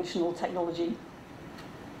to conventional technology.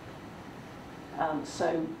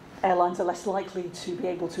 So airlines are less likely to be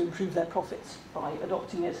able to improve their profits by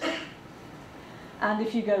adopting it. And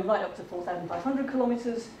if you go right up to 4,500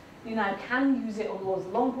 kilometres, you now can use it on all the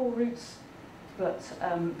long-haul routes, but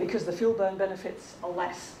because the fuel burn benefits are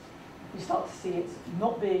less, you start to see it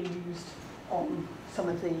not being used on some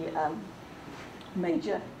of the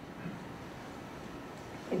major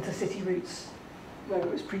intercity routes where it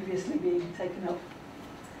was previously being taken up.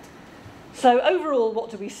 So overall, what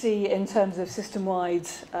do we see in terms of system-wide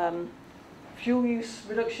fuel use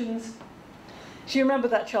reductions? So you remember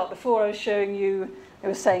that chart before I was showing you, it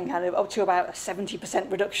was saying kind of up to about a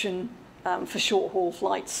 70% reduction for short-haul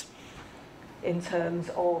flights in terms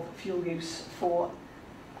of fuel use for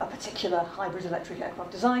a particular hybrid electric aircraft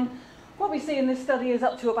design. What we see in this study is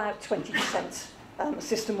up to about 20%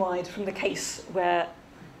 system-wide from the case where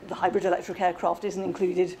the hybrid electric aircraft isn't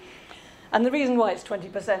included. And the reason why it's 20%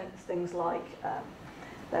 is things like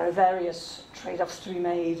there are various trade-offs to be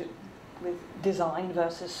made with design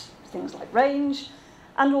versus things like range.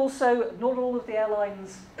 And also, not all of the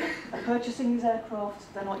airlines are purchasing these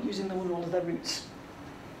aircraft. They're not using them on all of their routes.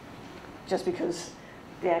 Just because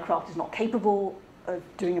the aircraft is not capable of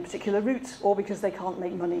doing a particular route, or because they can't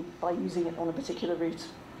make money by using it on a particular route.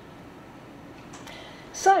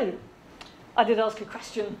 So, I did ask a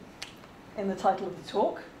question in the title of the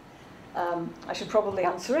talk. I should probably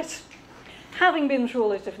answer it. Having been through all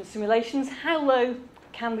those different simulations, how low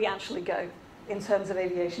can we actually go in terms of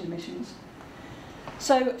aviation emissions?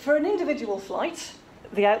 So, for an individual flight,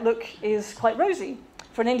 the outlook is quite rosy.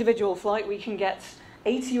 For an individual flight, we can get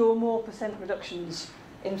 80 or more % reductions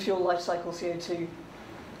in fuel life cycle CO2.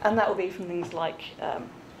 And that will be from things like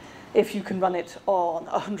if you can run it on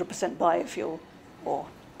 100% biofuel, or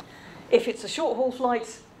if it's a short-haul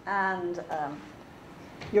flight and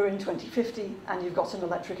you're in 2050 and you've got an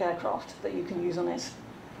electric aircraft that you can use on it.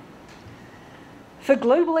 For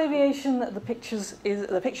global aviation, the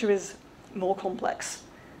picture is more complex.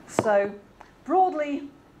 So broadly,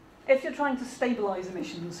 if you're trying to stabilize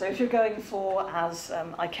emissions, so if you're going for, as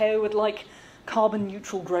ICAO would like, carbon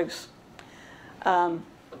neutral growth,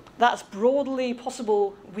 that's broadly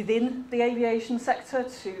possible within the aviation sector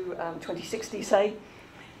to 2060, say.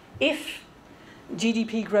 If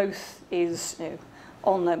GDP growth is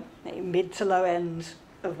on the mid to low end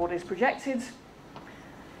of what is projected,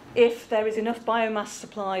 if there is enough biomass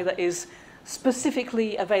supply that is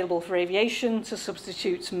specifically available for aviation to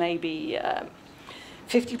substitute maybe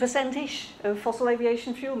 50%-ish of fossil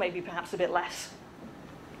aviation fuel, maybe perhaps a bit less.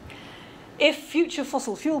 If future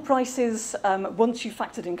fossil fuel prices, once you've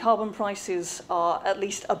factored in carbon prices, are at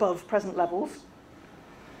least above present levels,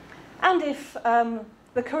 and if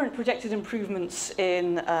the current projected improvements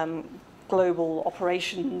in global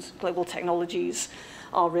operations, global technologies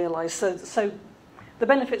are realised. So the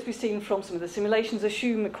benefits we've seen from some of the simulations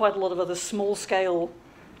assume quite a lot of other small-scale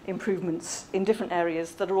improvements in different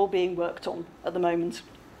areas that are all being worked on at the moment.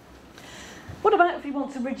 What about if we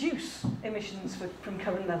want to reduce emissions from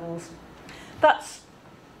current levels? That's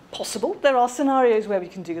possible. There are scenarios where we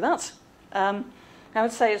can do that. I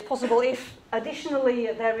would say it's possible if, additionally,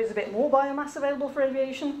 there is a bit more biomass available for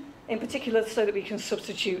aviation, in particular so that we can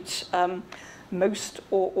substitute most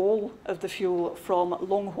or all of the fuel from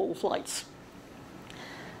long-haul flights.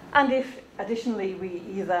 And if, additionally, we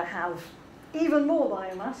either have even more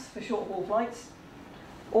biomass for short-haul flights,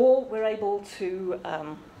 or we're able to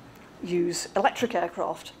use electric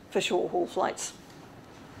aircraft for short-haul flights.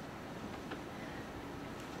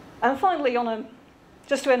 And finally,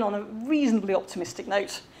 just to end on a reasonably optimistic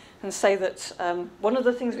note, and say that one of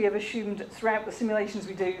the things we have assumed throughout the simulations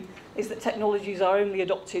we do is that technologies are only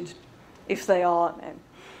adopted if they are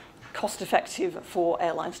cost-effective for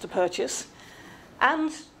airlines to purchase.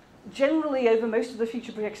 And generally, over most of the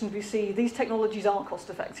future projections we see, these technologies are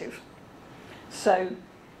cost-effective. So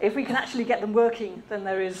if we can actually get them working, then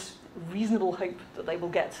there is reasonable hope that they will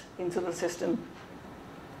get into the system.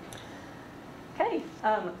 Okay,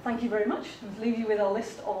 thank you very much. I'll leave you with our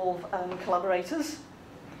list of collaborators.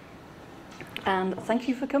 And thank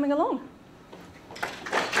you for coming along.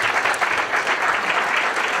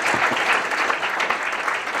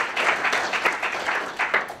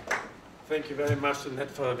 Thank you very much,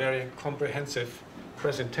 Annette, for a very comprehensive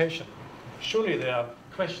presentation. Surely there are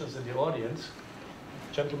questions in the audience.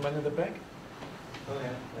 Gentleman in the back. Oh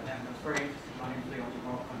yeah, that's very interesting. My name's Leon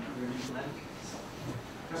DeMarc, I'm from Renewable Energy.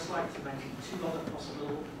 I'd just like to mention two other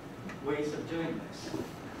possible ways of doing this.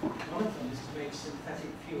 One of them is to make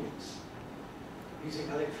synthetic fuels using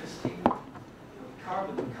electricity. The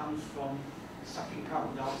carbon that comes from sucking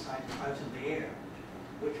carbon dioxide out of the air,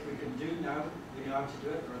 which we can do now. We know how to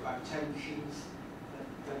do it. There are about 10 machines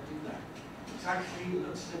that do that. It actually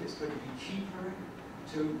looks as if it's going to be cheaper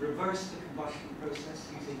to reverse the combustion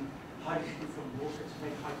process using hydrogen from water to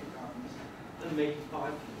make hydrocarbons than making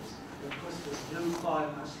biofuels. Of course, there's no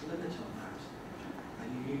biomass limit on that, and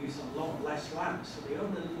you use a lot less land. So the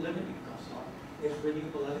only limit you've got on is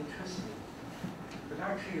renewable electricity. But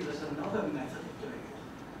actually, there's another method of doing it,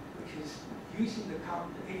 which is using the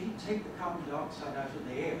carbon. If you take the carbon dioxide out of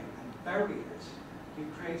the air and bury it you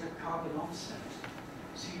create a carbon offset.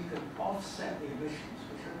 So you can offset the emissions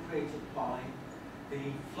which are created by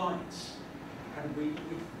the flights. And we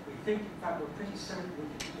think, in fact, we're pretty certain we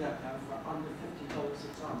can do that now for under $50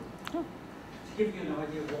 a tonne. Oh. To give you an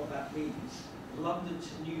idea of what that means, London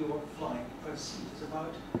to New York flight per seat is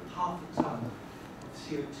about half a tonne of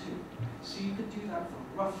CO2. So you could do that for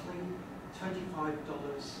roughly $25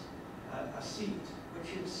 a seat,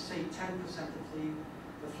 which is, say, 10% of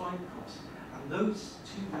the flight cost. And those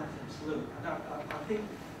two methods look, and I think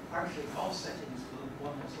actually offsetting is the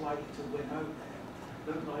one that's likely to win out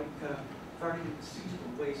there, look like very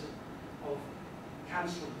suitable ways of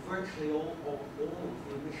cancelling virtually all of the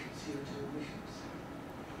emissions, CO2 emissions.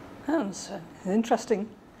 That's interesting.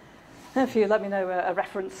 If you let me know a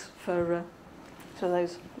reference for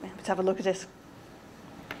those, to have a look at it.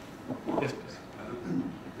 Yes, please.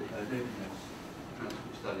 David Ness,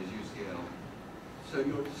 Transport Studies, UCL. So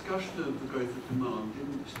your discussion of the growth of demand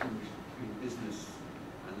didn't distinguish between business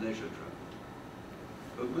and leisure travel.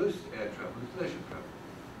 But most air travel is leisure travel.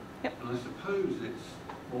 Yep. And I suppose it's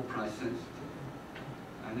more price sensitive.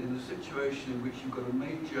 And in the situation in which you've got a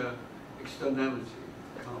major externality,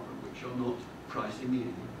 carbon, which you're not pricing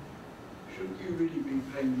in, shouldn't you really be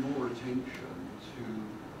paying more attention to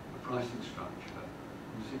the pricing structure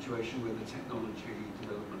in a situation where the technology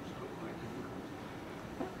developments look quite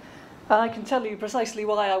difficult? I can tell you precisely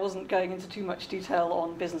why I wasn't going into too much detail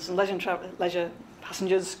on business and leisure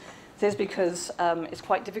passengers. It is because it's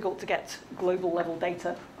quite difficult to get global level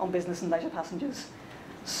data on business and leisure passengers.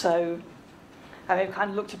 So I've kind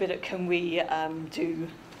of looked a bit at, can we do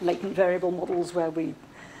latent variable models where we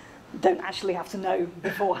don't actually have to know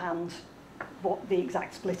beforehand what the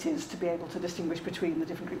exact split is to be able to distinguish between the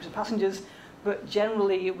different groups of passengers. But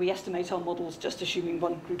generally, we estimate our models just assuming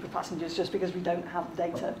one group of passengers, just because we don't have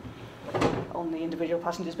data on the individual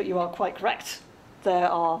passengers. But you are quite correct. There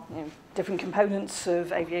are different components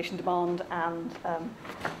of aviation demand, and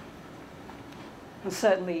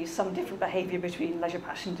certainly some different behaviour between leisure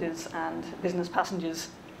passengers and business passengers.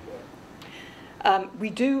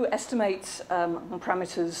 We do estimate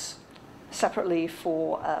parameters separately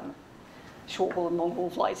for short-haul and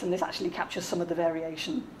long-haul flights, and this actually captures some of the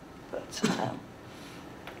variation.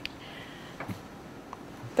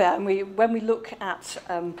 But when we look at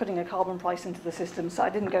putting a carbon price into the system, so I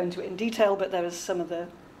didn't go into it in detail, but there is some of the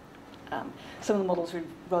models we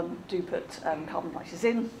run do put carbon prices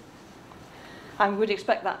in, and we would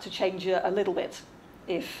expect that to change a little bit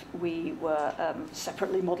if we were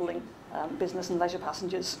separately modelling business and leisure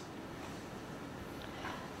passengers.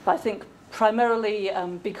 But I think primarily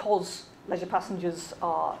because leisure passengers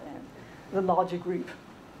are the larger group,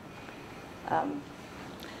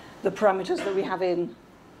 the parameters that we have in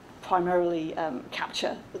primarily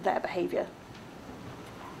capture their behaviour.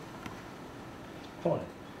 Paul.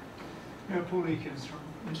 Yeah, Paul Eakins from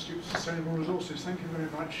Institute of Sustainable Resources. Thank you very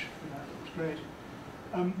much for that. It was great.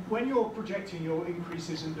 When you're projecting your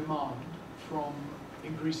increases in demand from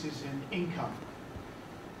increases in income,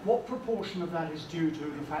 what proportion of that is due to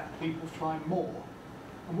the fact that people fly more,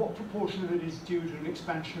 and what proportion of it is due to an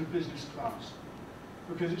expansion of business class?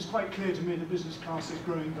 Because it's quite clear to me that business class is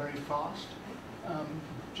growing very fast.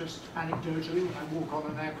 Just anecdotally, when I walk on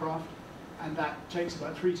an aircraft, and that takes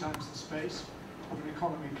about 3 times the space of an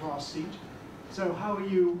economy class seat. So how are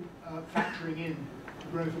you factoring in the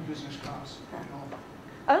growth of business class?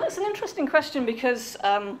 That's an interesting question, because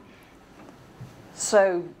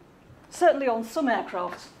so certainly on some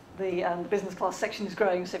aircraft, the business class section is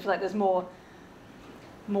growing. So if like there's more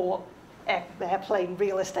airplane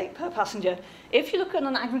real estate per passenger. If you look at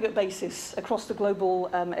an aggregate basis across the global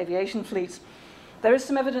aviation fleets, there is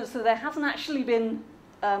some evidence that there hasn't actually been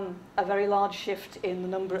a very large shift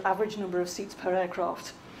in the average number of seats per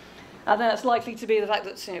aircraft. And that's likely to be the fact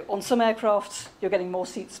that on some aircraft you're getting more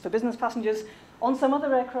seats for business passengers. On some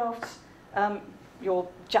other aircraft, you're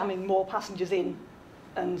jamming more passengers in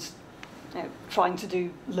and trying to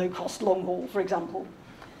do low-cost long haul, for example.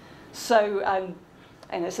 So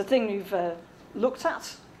and it's a thing we've looked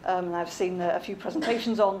at, and I've seen a few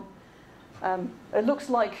presentations on. It looks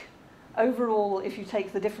like overall, if you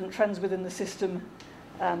take the different trends within the system,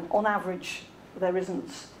 on average, there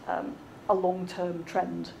isn't a long-term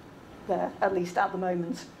trend there, at least at the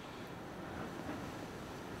moment.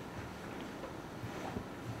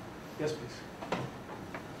 Yes, please.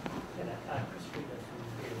 Chris Frieder from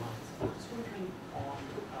Real Lines. I was wondering on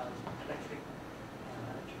electric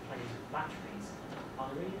planes with batteries, are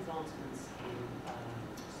there any advancements in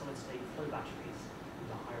solid-state flow batteries with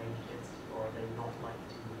a higher energy density, or are they not likely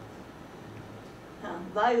to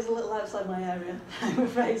move? That is a little outside my area, I'm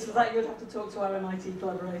afraid. So that you'd have to talk to our MIT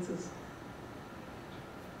collaborators.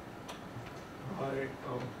 Hi,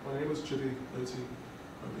 my name is Chidi Oti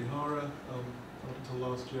Bihara. Up until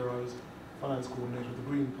last year, I was finance coordinator of the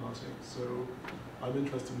Green Party, so I'm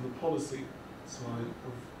interested in the policy side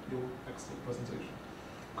of your excellent presentation.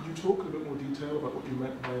 Could you talk in a bit more detail about what you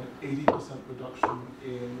meant by an 80% reduction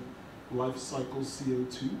in life cycle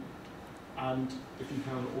CO2? And if you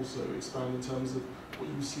can also expand in terms of what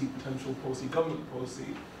you see potential policy, government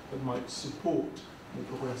policy, that might support more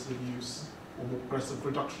progressive use or more progressive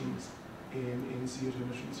reductions in CO2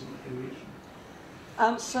 emissions in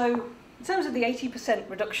aviation. So in terms of the 80%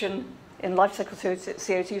 reduction in life cycle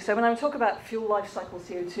CO2, so when I talk about fuel life cycle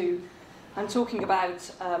CO2, I'm talking about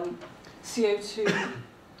CO2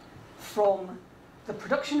 from the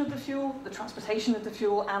production of the fuel, the transportation of the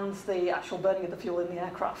fuel, and the actual burning of the fuel in the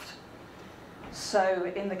aircraft. So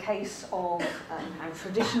in the case of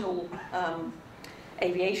traditional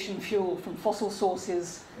aviation fuel from fossil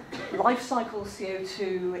sources, life cycle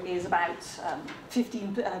CO2 is about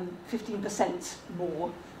 15%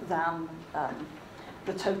 more than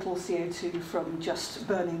the total CO2 from just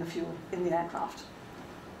burning the fuel in the aircraft.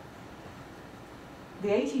 The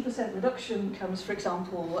 80% reduction comes, for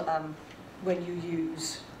example, when you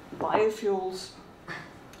use biofuels.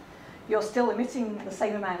 You're still emitting the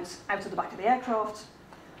same amount out of the back of the aircraft,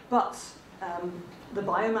 but the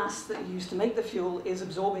biomass that you use to make the fuel is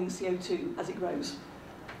absorbing CO2 as it grows.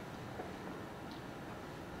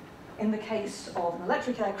 In the case of an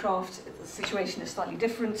electric aircraft, the situation is slightly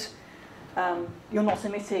different. You're not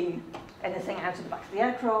emitting anything out of the back of the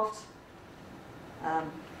aircraft,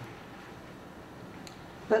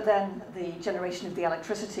 but then the generation of the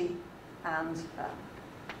electricity and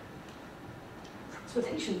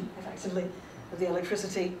transportation, effectively, of the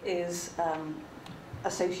electricity is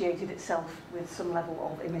associated itself with some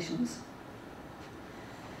level of emissions.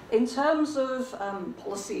 In terms of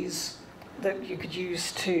policies that you could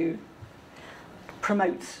use to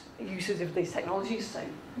promote uses of these technologies, so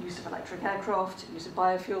use of electric aircraft, use of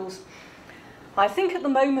biofuels, I think at the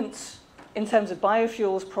moment, in terms of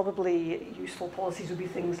biofuels, probably useful policies would be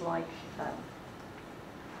things like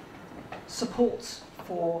support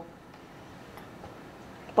for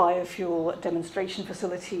biofuel demonstration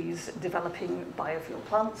facilities, developing biofuel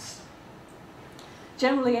plants.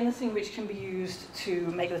 Generally anything which can be used to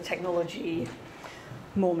make the technology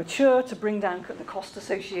more mature, to bring down the cost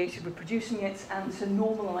associated with producing it, and to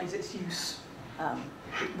normalise its use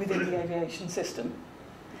within the aviation system.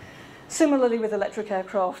 Similarly with electric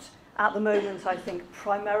aircraft, at the moment I think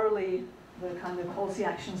primarily the kind of policy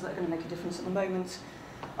actions that are going to make a difference at the moment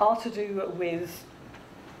are to do with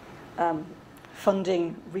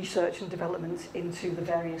funding research and development into the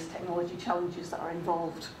various technology challenges that are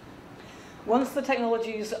involved. Once the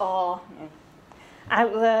technologies are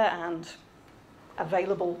out there and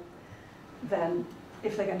available, then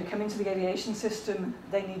if they're going to come into the aviation system,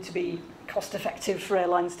 they need to be cost effective for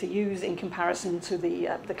airlines to use in comparison to the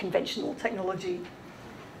conventional technology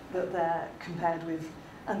that they're compared with,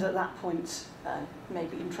 and at that point may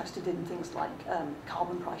be interested in things like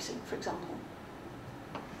carbon pricing, for example.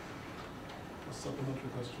 A supplementary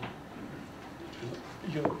question.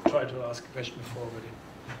 You tried to ask a question before already.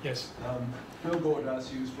 Yes. Billboard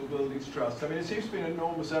as used for buildings trust. I mean, it seems to be an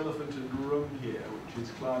enormous elephant in the room here, which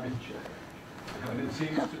is climate change. And it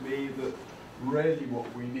seems to me that really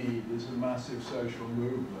what we need is a massive social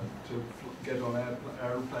movement to get on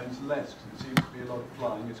aeroplanes less, because it seems to be a lot of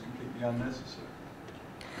flying is completely unnecessary.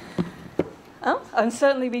 Oh, and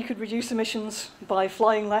certainly we could reduce emissions by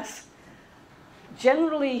flying less.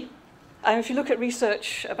 Generally, if you look at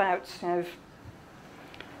research about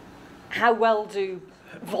how well do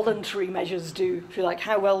voluntary measures do, if you like,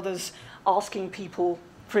 how well does asking people,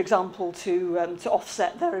 for example, to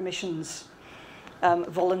offset their emissions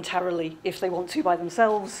voluntarily, if they want to by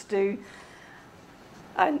themselves, do.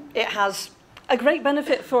 And it has a great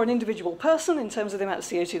benefit for an individual person in terms of the amount of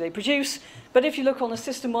CO2 they produce, but if you look on a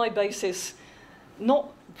system-wide basis,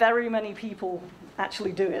 not very many people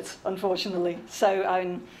actually do it, unfortunately.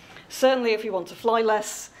 So certainly if we want to fly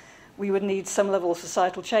less, we would need some level of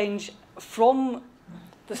societal change. From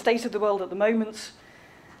the state of the world at the moment,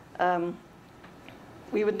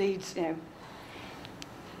 we would need,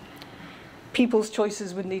 people's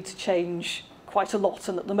choices would need to change quite a lot,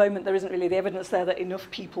 and at the moment there isn't really the evidence there that enough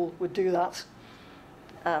people would do that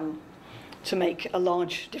to make a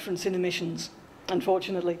large difference in emissions,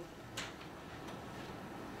 unfortunately.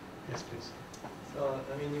 Yes, please. So,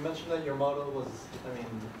 you mentioned that your model was,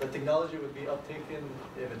 the technology would be uptaken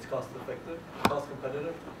if it's cost effective, cost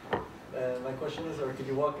competitive. My question is, or could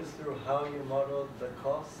you walk us through how you modeled the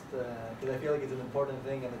cost? Because I feel like it's an important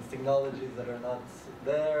thing, and it's technologies that are not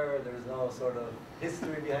there. There's no sort of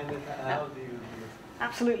history behind it. How do you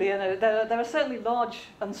Absolutely. You know, there are certainly large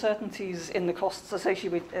uncertainties in the costs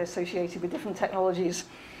associated with different technologies.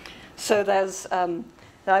 So there's,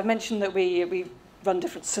 I've mentioned that we run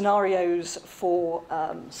different scenarios for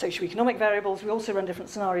socioeconomic variables. We also run different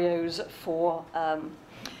scenarios for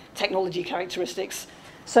technology characteristics.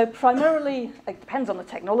 So primarily, it depends on the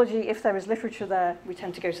technology. If there is literature there, we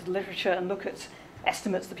tend to go to the literature and look at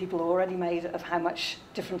estimates that people have already made of how much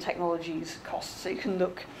different technologies cost. So you can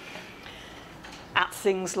look at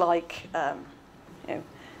things like, you know,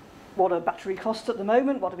 what are battery costs at the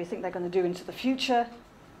moment? What do we think they're going to do into the future?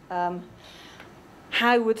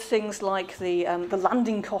 How would things like the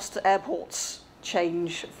landing costs at airports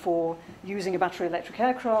change for using a battery electric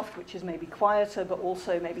aircraft, which is maybe quieter but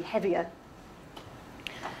also maybe heavier?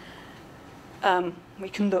 We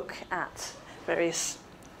can look at various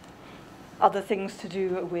other things to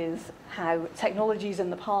do with how technologies in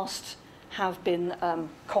the past have been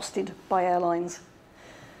costed by airlines.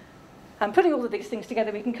 And putting all of these things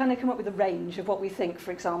together, we can kind of come up with a range of what we think,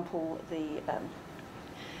 for example, the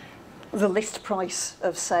list price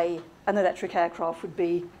of, say, an electric aircraft would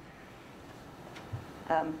be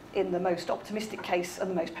in the most optimistic case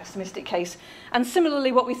and the most pessimistic case. And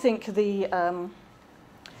similarly, what we think the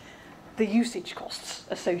usage costs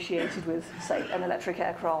associated with, say, an electric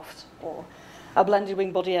aircraft or a blended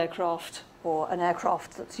wing body aircraft or an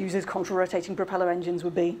aircraft that uses contra-rotating propeller engines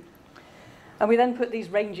would be. And we then put these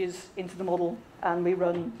ranges into the model and we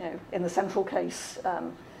run, you know, in the central case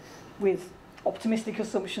with optimistic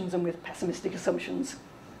assumptions and with pessimistic assumptions.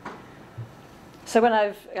 So when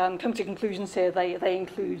I've come to conclusions here, they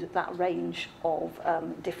include that range of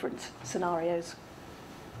different scenarios.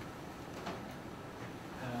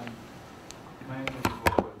 My name is Paul,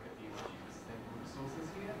 I work at the Institute for Sustainable Resources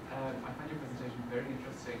here. I find your presentation very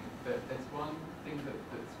interesting, but there's one thing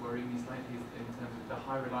that's worrying me slightly is in terms of the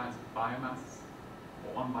high reliance of biomass,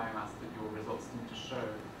 or on biomass, that your results seem to show.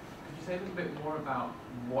 Could you say a little bit more about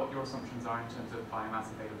what your assumptions are in terms of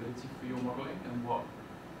biomass availability for your modelling and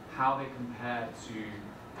how they compare to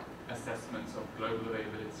assessments of global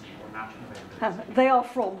availability or national availability? They are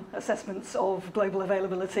from assessments of global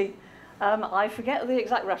availability. I forget the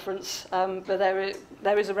exact reference, but there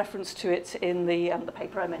is a reference to it in the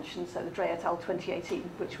paper I mentioned, so the Dre et al. 2018,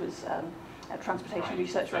 which was a transportation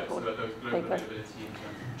research record. So are those global availability in terms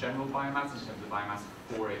of general biomass, in terms of biomass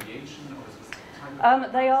for aviation, or a specific type of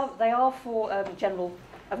biomass? They are for general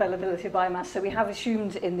availability of biomass. So we have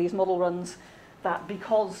assumed in these model runs that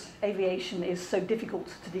because aviation is so difficult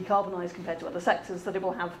to decarbonise compared to other sectors, that it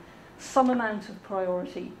will have some amount of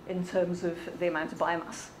priority in terms of the amount of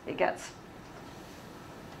biomass it gets.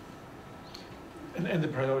 And the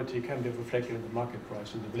priority can be reflected in the market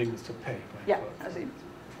price and the willingness to pay. Right? Yeah, I see.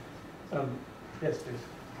 Yes, please.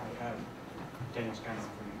 Hi, Daniel Scanlon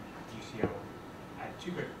from UCL. I had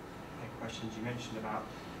two quick questions. You mentioned about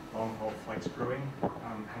long-haul flights growing.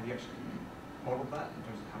 Have you actually modelled that in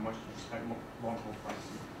terms of how much you expect long-haul flights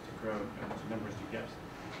to grow and what numbers you get?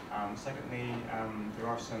 Secondly, there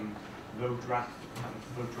are some low-drag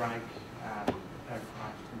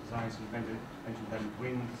aircraft designs, and you mentioned blended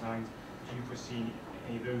wing designs. Do you foresee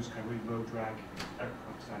any of those kind of really low-drag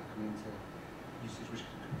aircraft designs coming into usage, which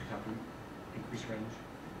could help increase range?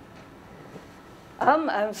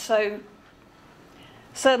 So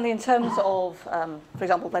certainly in terms of, for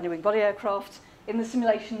example, blended wing body aircraft, in the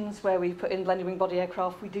simulations where we put in blended wing body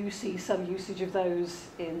aircraft, we do see some usage of those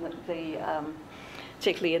in the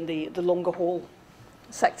particularly in the longer haul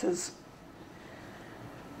sectors,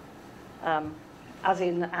 as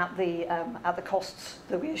in at the costs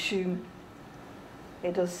that we assume.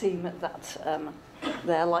 It does seem that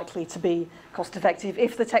they're likely to be cost effective.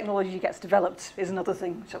 If the technology gets developed is another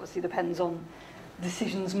thing, which obviously depends on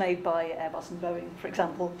decisions made by Airbus and Boeing, for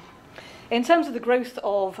example. In terms of the growth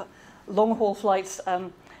of long haul flights, I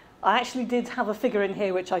actually did have a figure in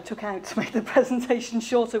here which I took out to make the presentation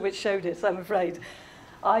shorter, which showed it, I'm afraid.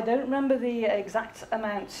 I don't remember the exact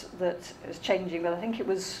amount that was changing, but I think it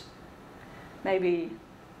was maybe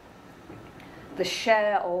the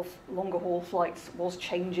share of longer haul flights was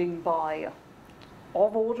changing by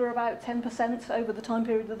of order about 10% over the time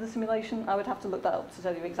period of the simulation. I would have to look that up to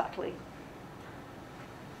tell you exactly.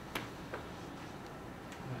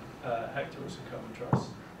 Hector also Carbon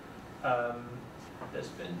Trust. There's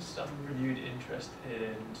been some renewed interest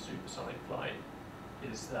in supersonic flight.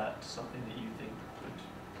 Is that something that you think would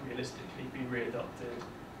realistically be readopted?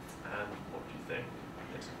 And what do you think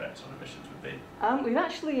its effects on emissions would be? We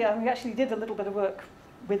actually did a little bit of work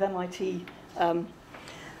with MIT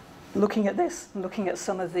looking at this, looking at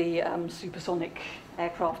some of the supersonic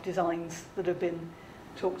aircraft designs that have been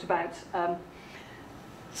talked about.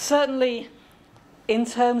 Certainly, in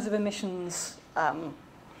terms of emissions,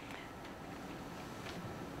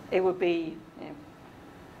 it would be,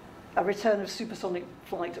 a return of supersonic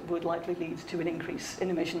flight would likely lead to an increase in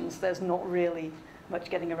emissions. There's not really much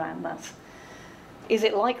getting around that. Is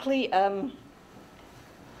it likely?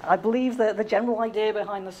 I believe that the general idea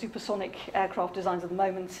behind the supersonic aircraft designs at the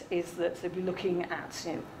moment is that they'll be looking at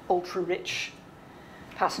ultra-rich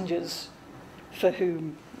passengers for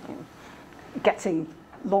whom getting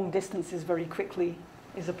long distances very quickly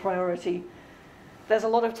is a priority. There's a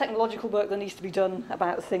lot of technological work that needs to be done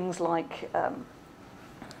about things like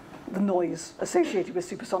the noise associated with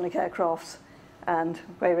supersonic aircraft, and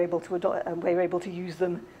we're able to use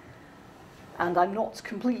them. And I'm not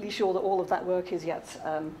completely sure that all of that work is yet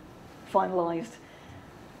finalised.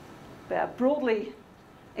 But broadly,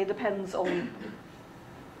 it depends on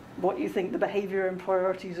what you think the behaviour and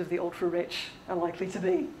priorities of the ultra-rich are likely to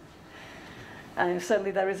be. And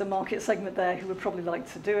certainly there is a market segment there who would probably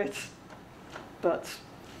like to do it, but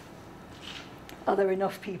are there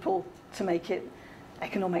enough people to make it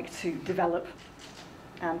economic to develop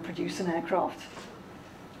and produce an aircraft?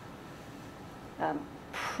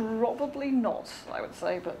 Probably not, I would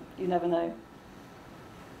say, but you never know.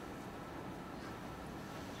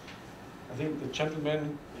 I think the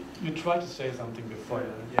gentleman, you tried to say something before.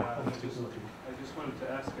 Yeah, I just wanted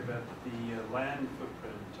to ask about the land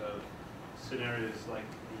footprint of scenarios like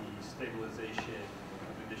the stabilization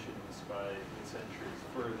of emissions by mid-centuries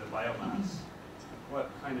for the biomass. What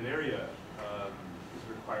kind of area is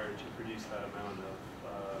required to produce that amount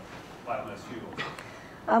of biomass fuel?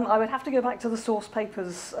 I would have to go back to the source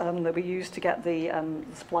papers that we used to get the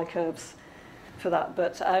supply curves for that.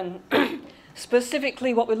 But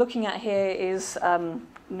specifically what we're looking at here is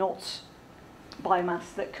not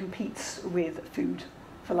biomass that competes with food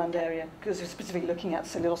for land area, because we're specifically looking at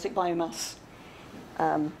cellulosic biomass,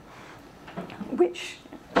 which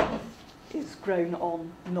is grown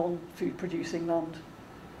on non-food producing land.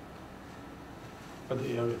 But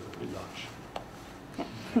the area would be large.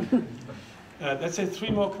 Yeah. Let's say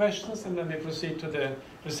 3 more questions, and then we proceed to the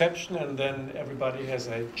reception, and then everybody has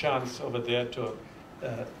a chance over there to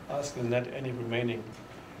ask Lynette any remaining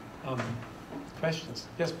questions.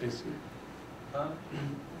 Yes, please.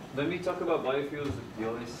 When we talk about biofuels, we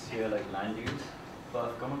always hear like land use, but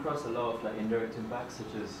I've come across a lot of like indirect impacts,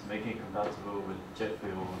 such as making it compatible with jet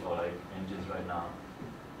fuel or like engines right now.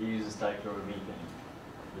 It uses dichloromethane,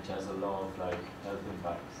 which has a lot of like health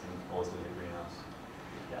impacts and also the greenhouse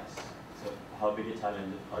gas. So how big a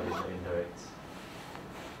challenge are these indirect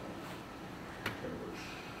chemicals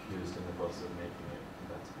used in the process of making it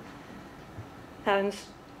compatible? And as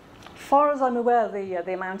far as I'm aware,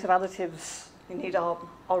 the amount of additives you need are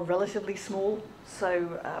relatively small,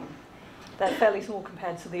 so they're fairly small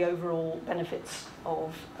compared to the overall benefits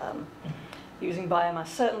of using biomass.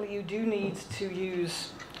 Certainly you do need to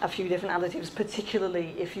use a few different additives,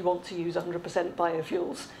 particularly if you want to use 100%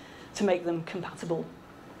 biofuels to make them compatible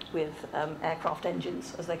with aircraft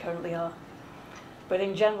engines as they currently are. But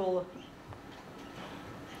in general,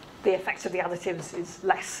 the effect of the additives is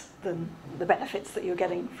less than the benefits that you're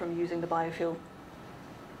getting from using the biofuel.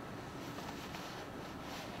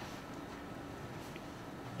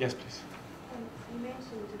 Yes, please. You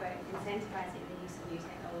mentioned about incentivising the use of new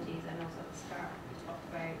technologies, and also at the start you talked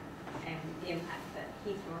about the impact that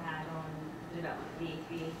Heathrow had on the development of the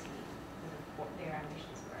A380, what their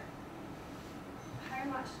ambitions were. How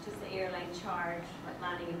much does the airline charge, like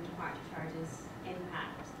landing and departure charges,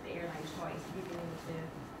 impact the airline choice? Have you been able to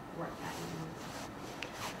work that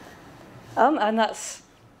in? And that's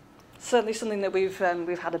certainly something that we've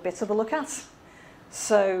had a bit of a look at.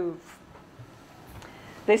 So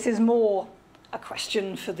this is more a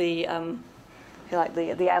question for the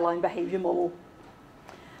airline behaviour model,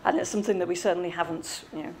 and it's something that we certainly haven't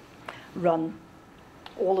run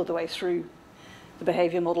all of the way through the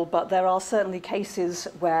behaviour model. But there are certainly cases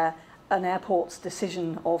where an airport's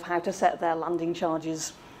decision of how to set their landing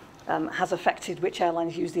charges has affected which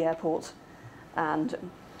airlines use the airport, and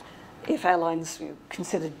if airlines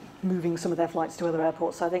consider moving some of their flights to other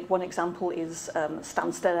airports. So I think one example is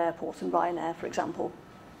Stansted Airport and Ryanair, for example.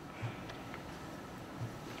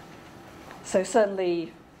 So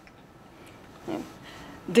certainly,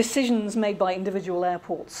 decisions made by individual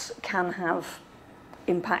airports can have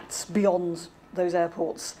impacts beyond those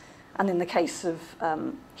airports, and in the case of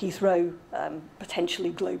Heathrow,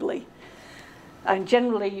 potentially globally. And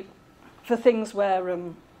generally, for things where,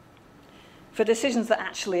 for decisions that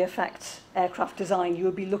actually affect aircraft design, you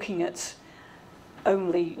would be looking at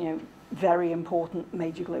only, very important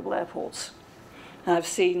major global airports. And I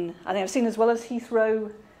think I've seen as well as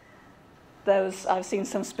Heathrow, I've seen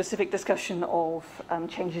some specific discussion of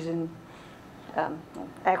changes in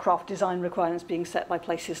aircraft design requirements being set by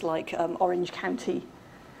places like Orange County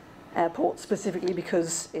Airport, specifically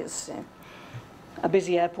because it's a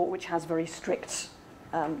busy airport which has very strict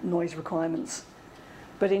noise requirements.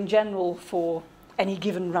 But in general, for any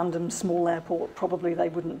given random small airport, probably they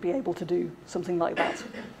wouldn't be able to do something like that.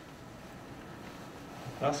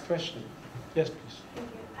 Last question. Yes, please. Thank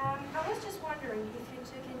you. I was just wondering if you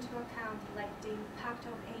took into account like the impact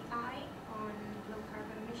of AI on low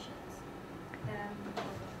carbon emissions.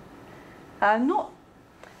 Not.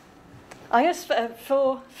 I guess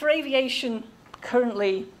for aviation,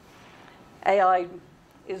 currently, AI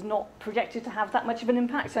is not projected to have that much of an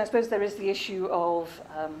impact. So I suppose there is the issue of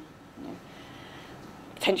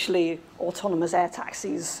potentially autonomous air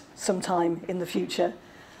taxis sometime in the future.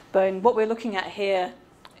 But what we're looking at here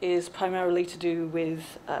is primarily to do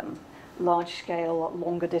with large-scale,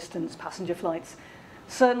 longer-distance passenger flights.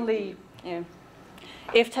 Certainly,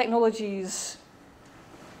 if kind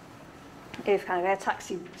of air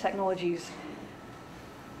taxi technologies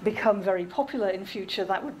become very popular in future,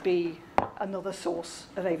 that would be another source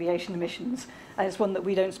of aviation emissions. And it's one that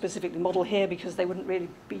we don't specifically model here because they wouldn't really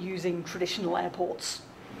be using traditional airports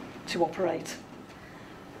to operate.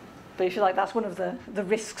 But if you like, that's one of the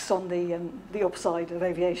risks on the upside of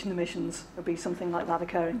aviation emissions, would be something like that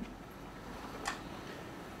occurring.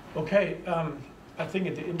 Okay, I think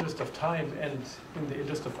in the interest of time and in the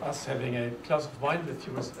interest of us having a glass of wine with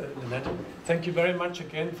you, Lynette, thank you very much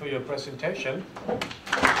again for your presentation.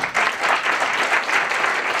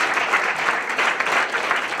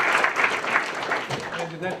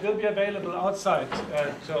 And that will be available outside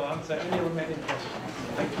to answer any remaining questions.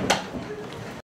 Thank you.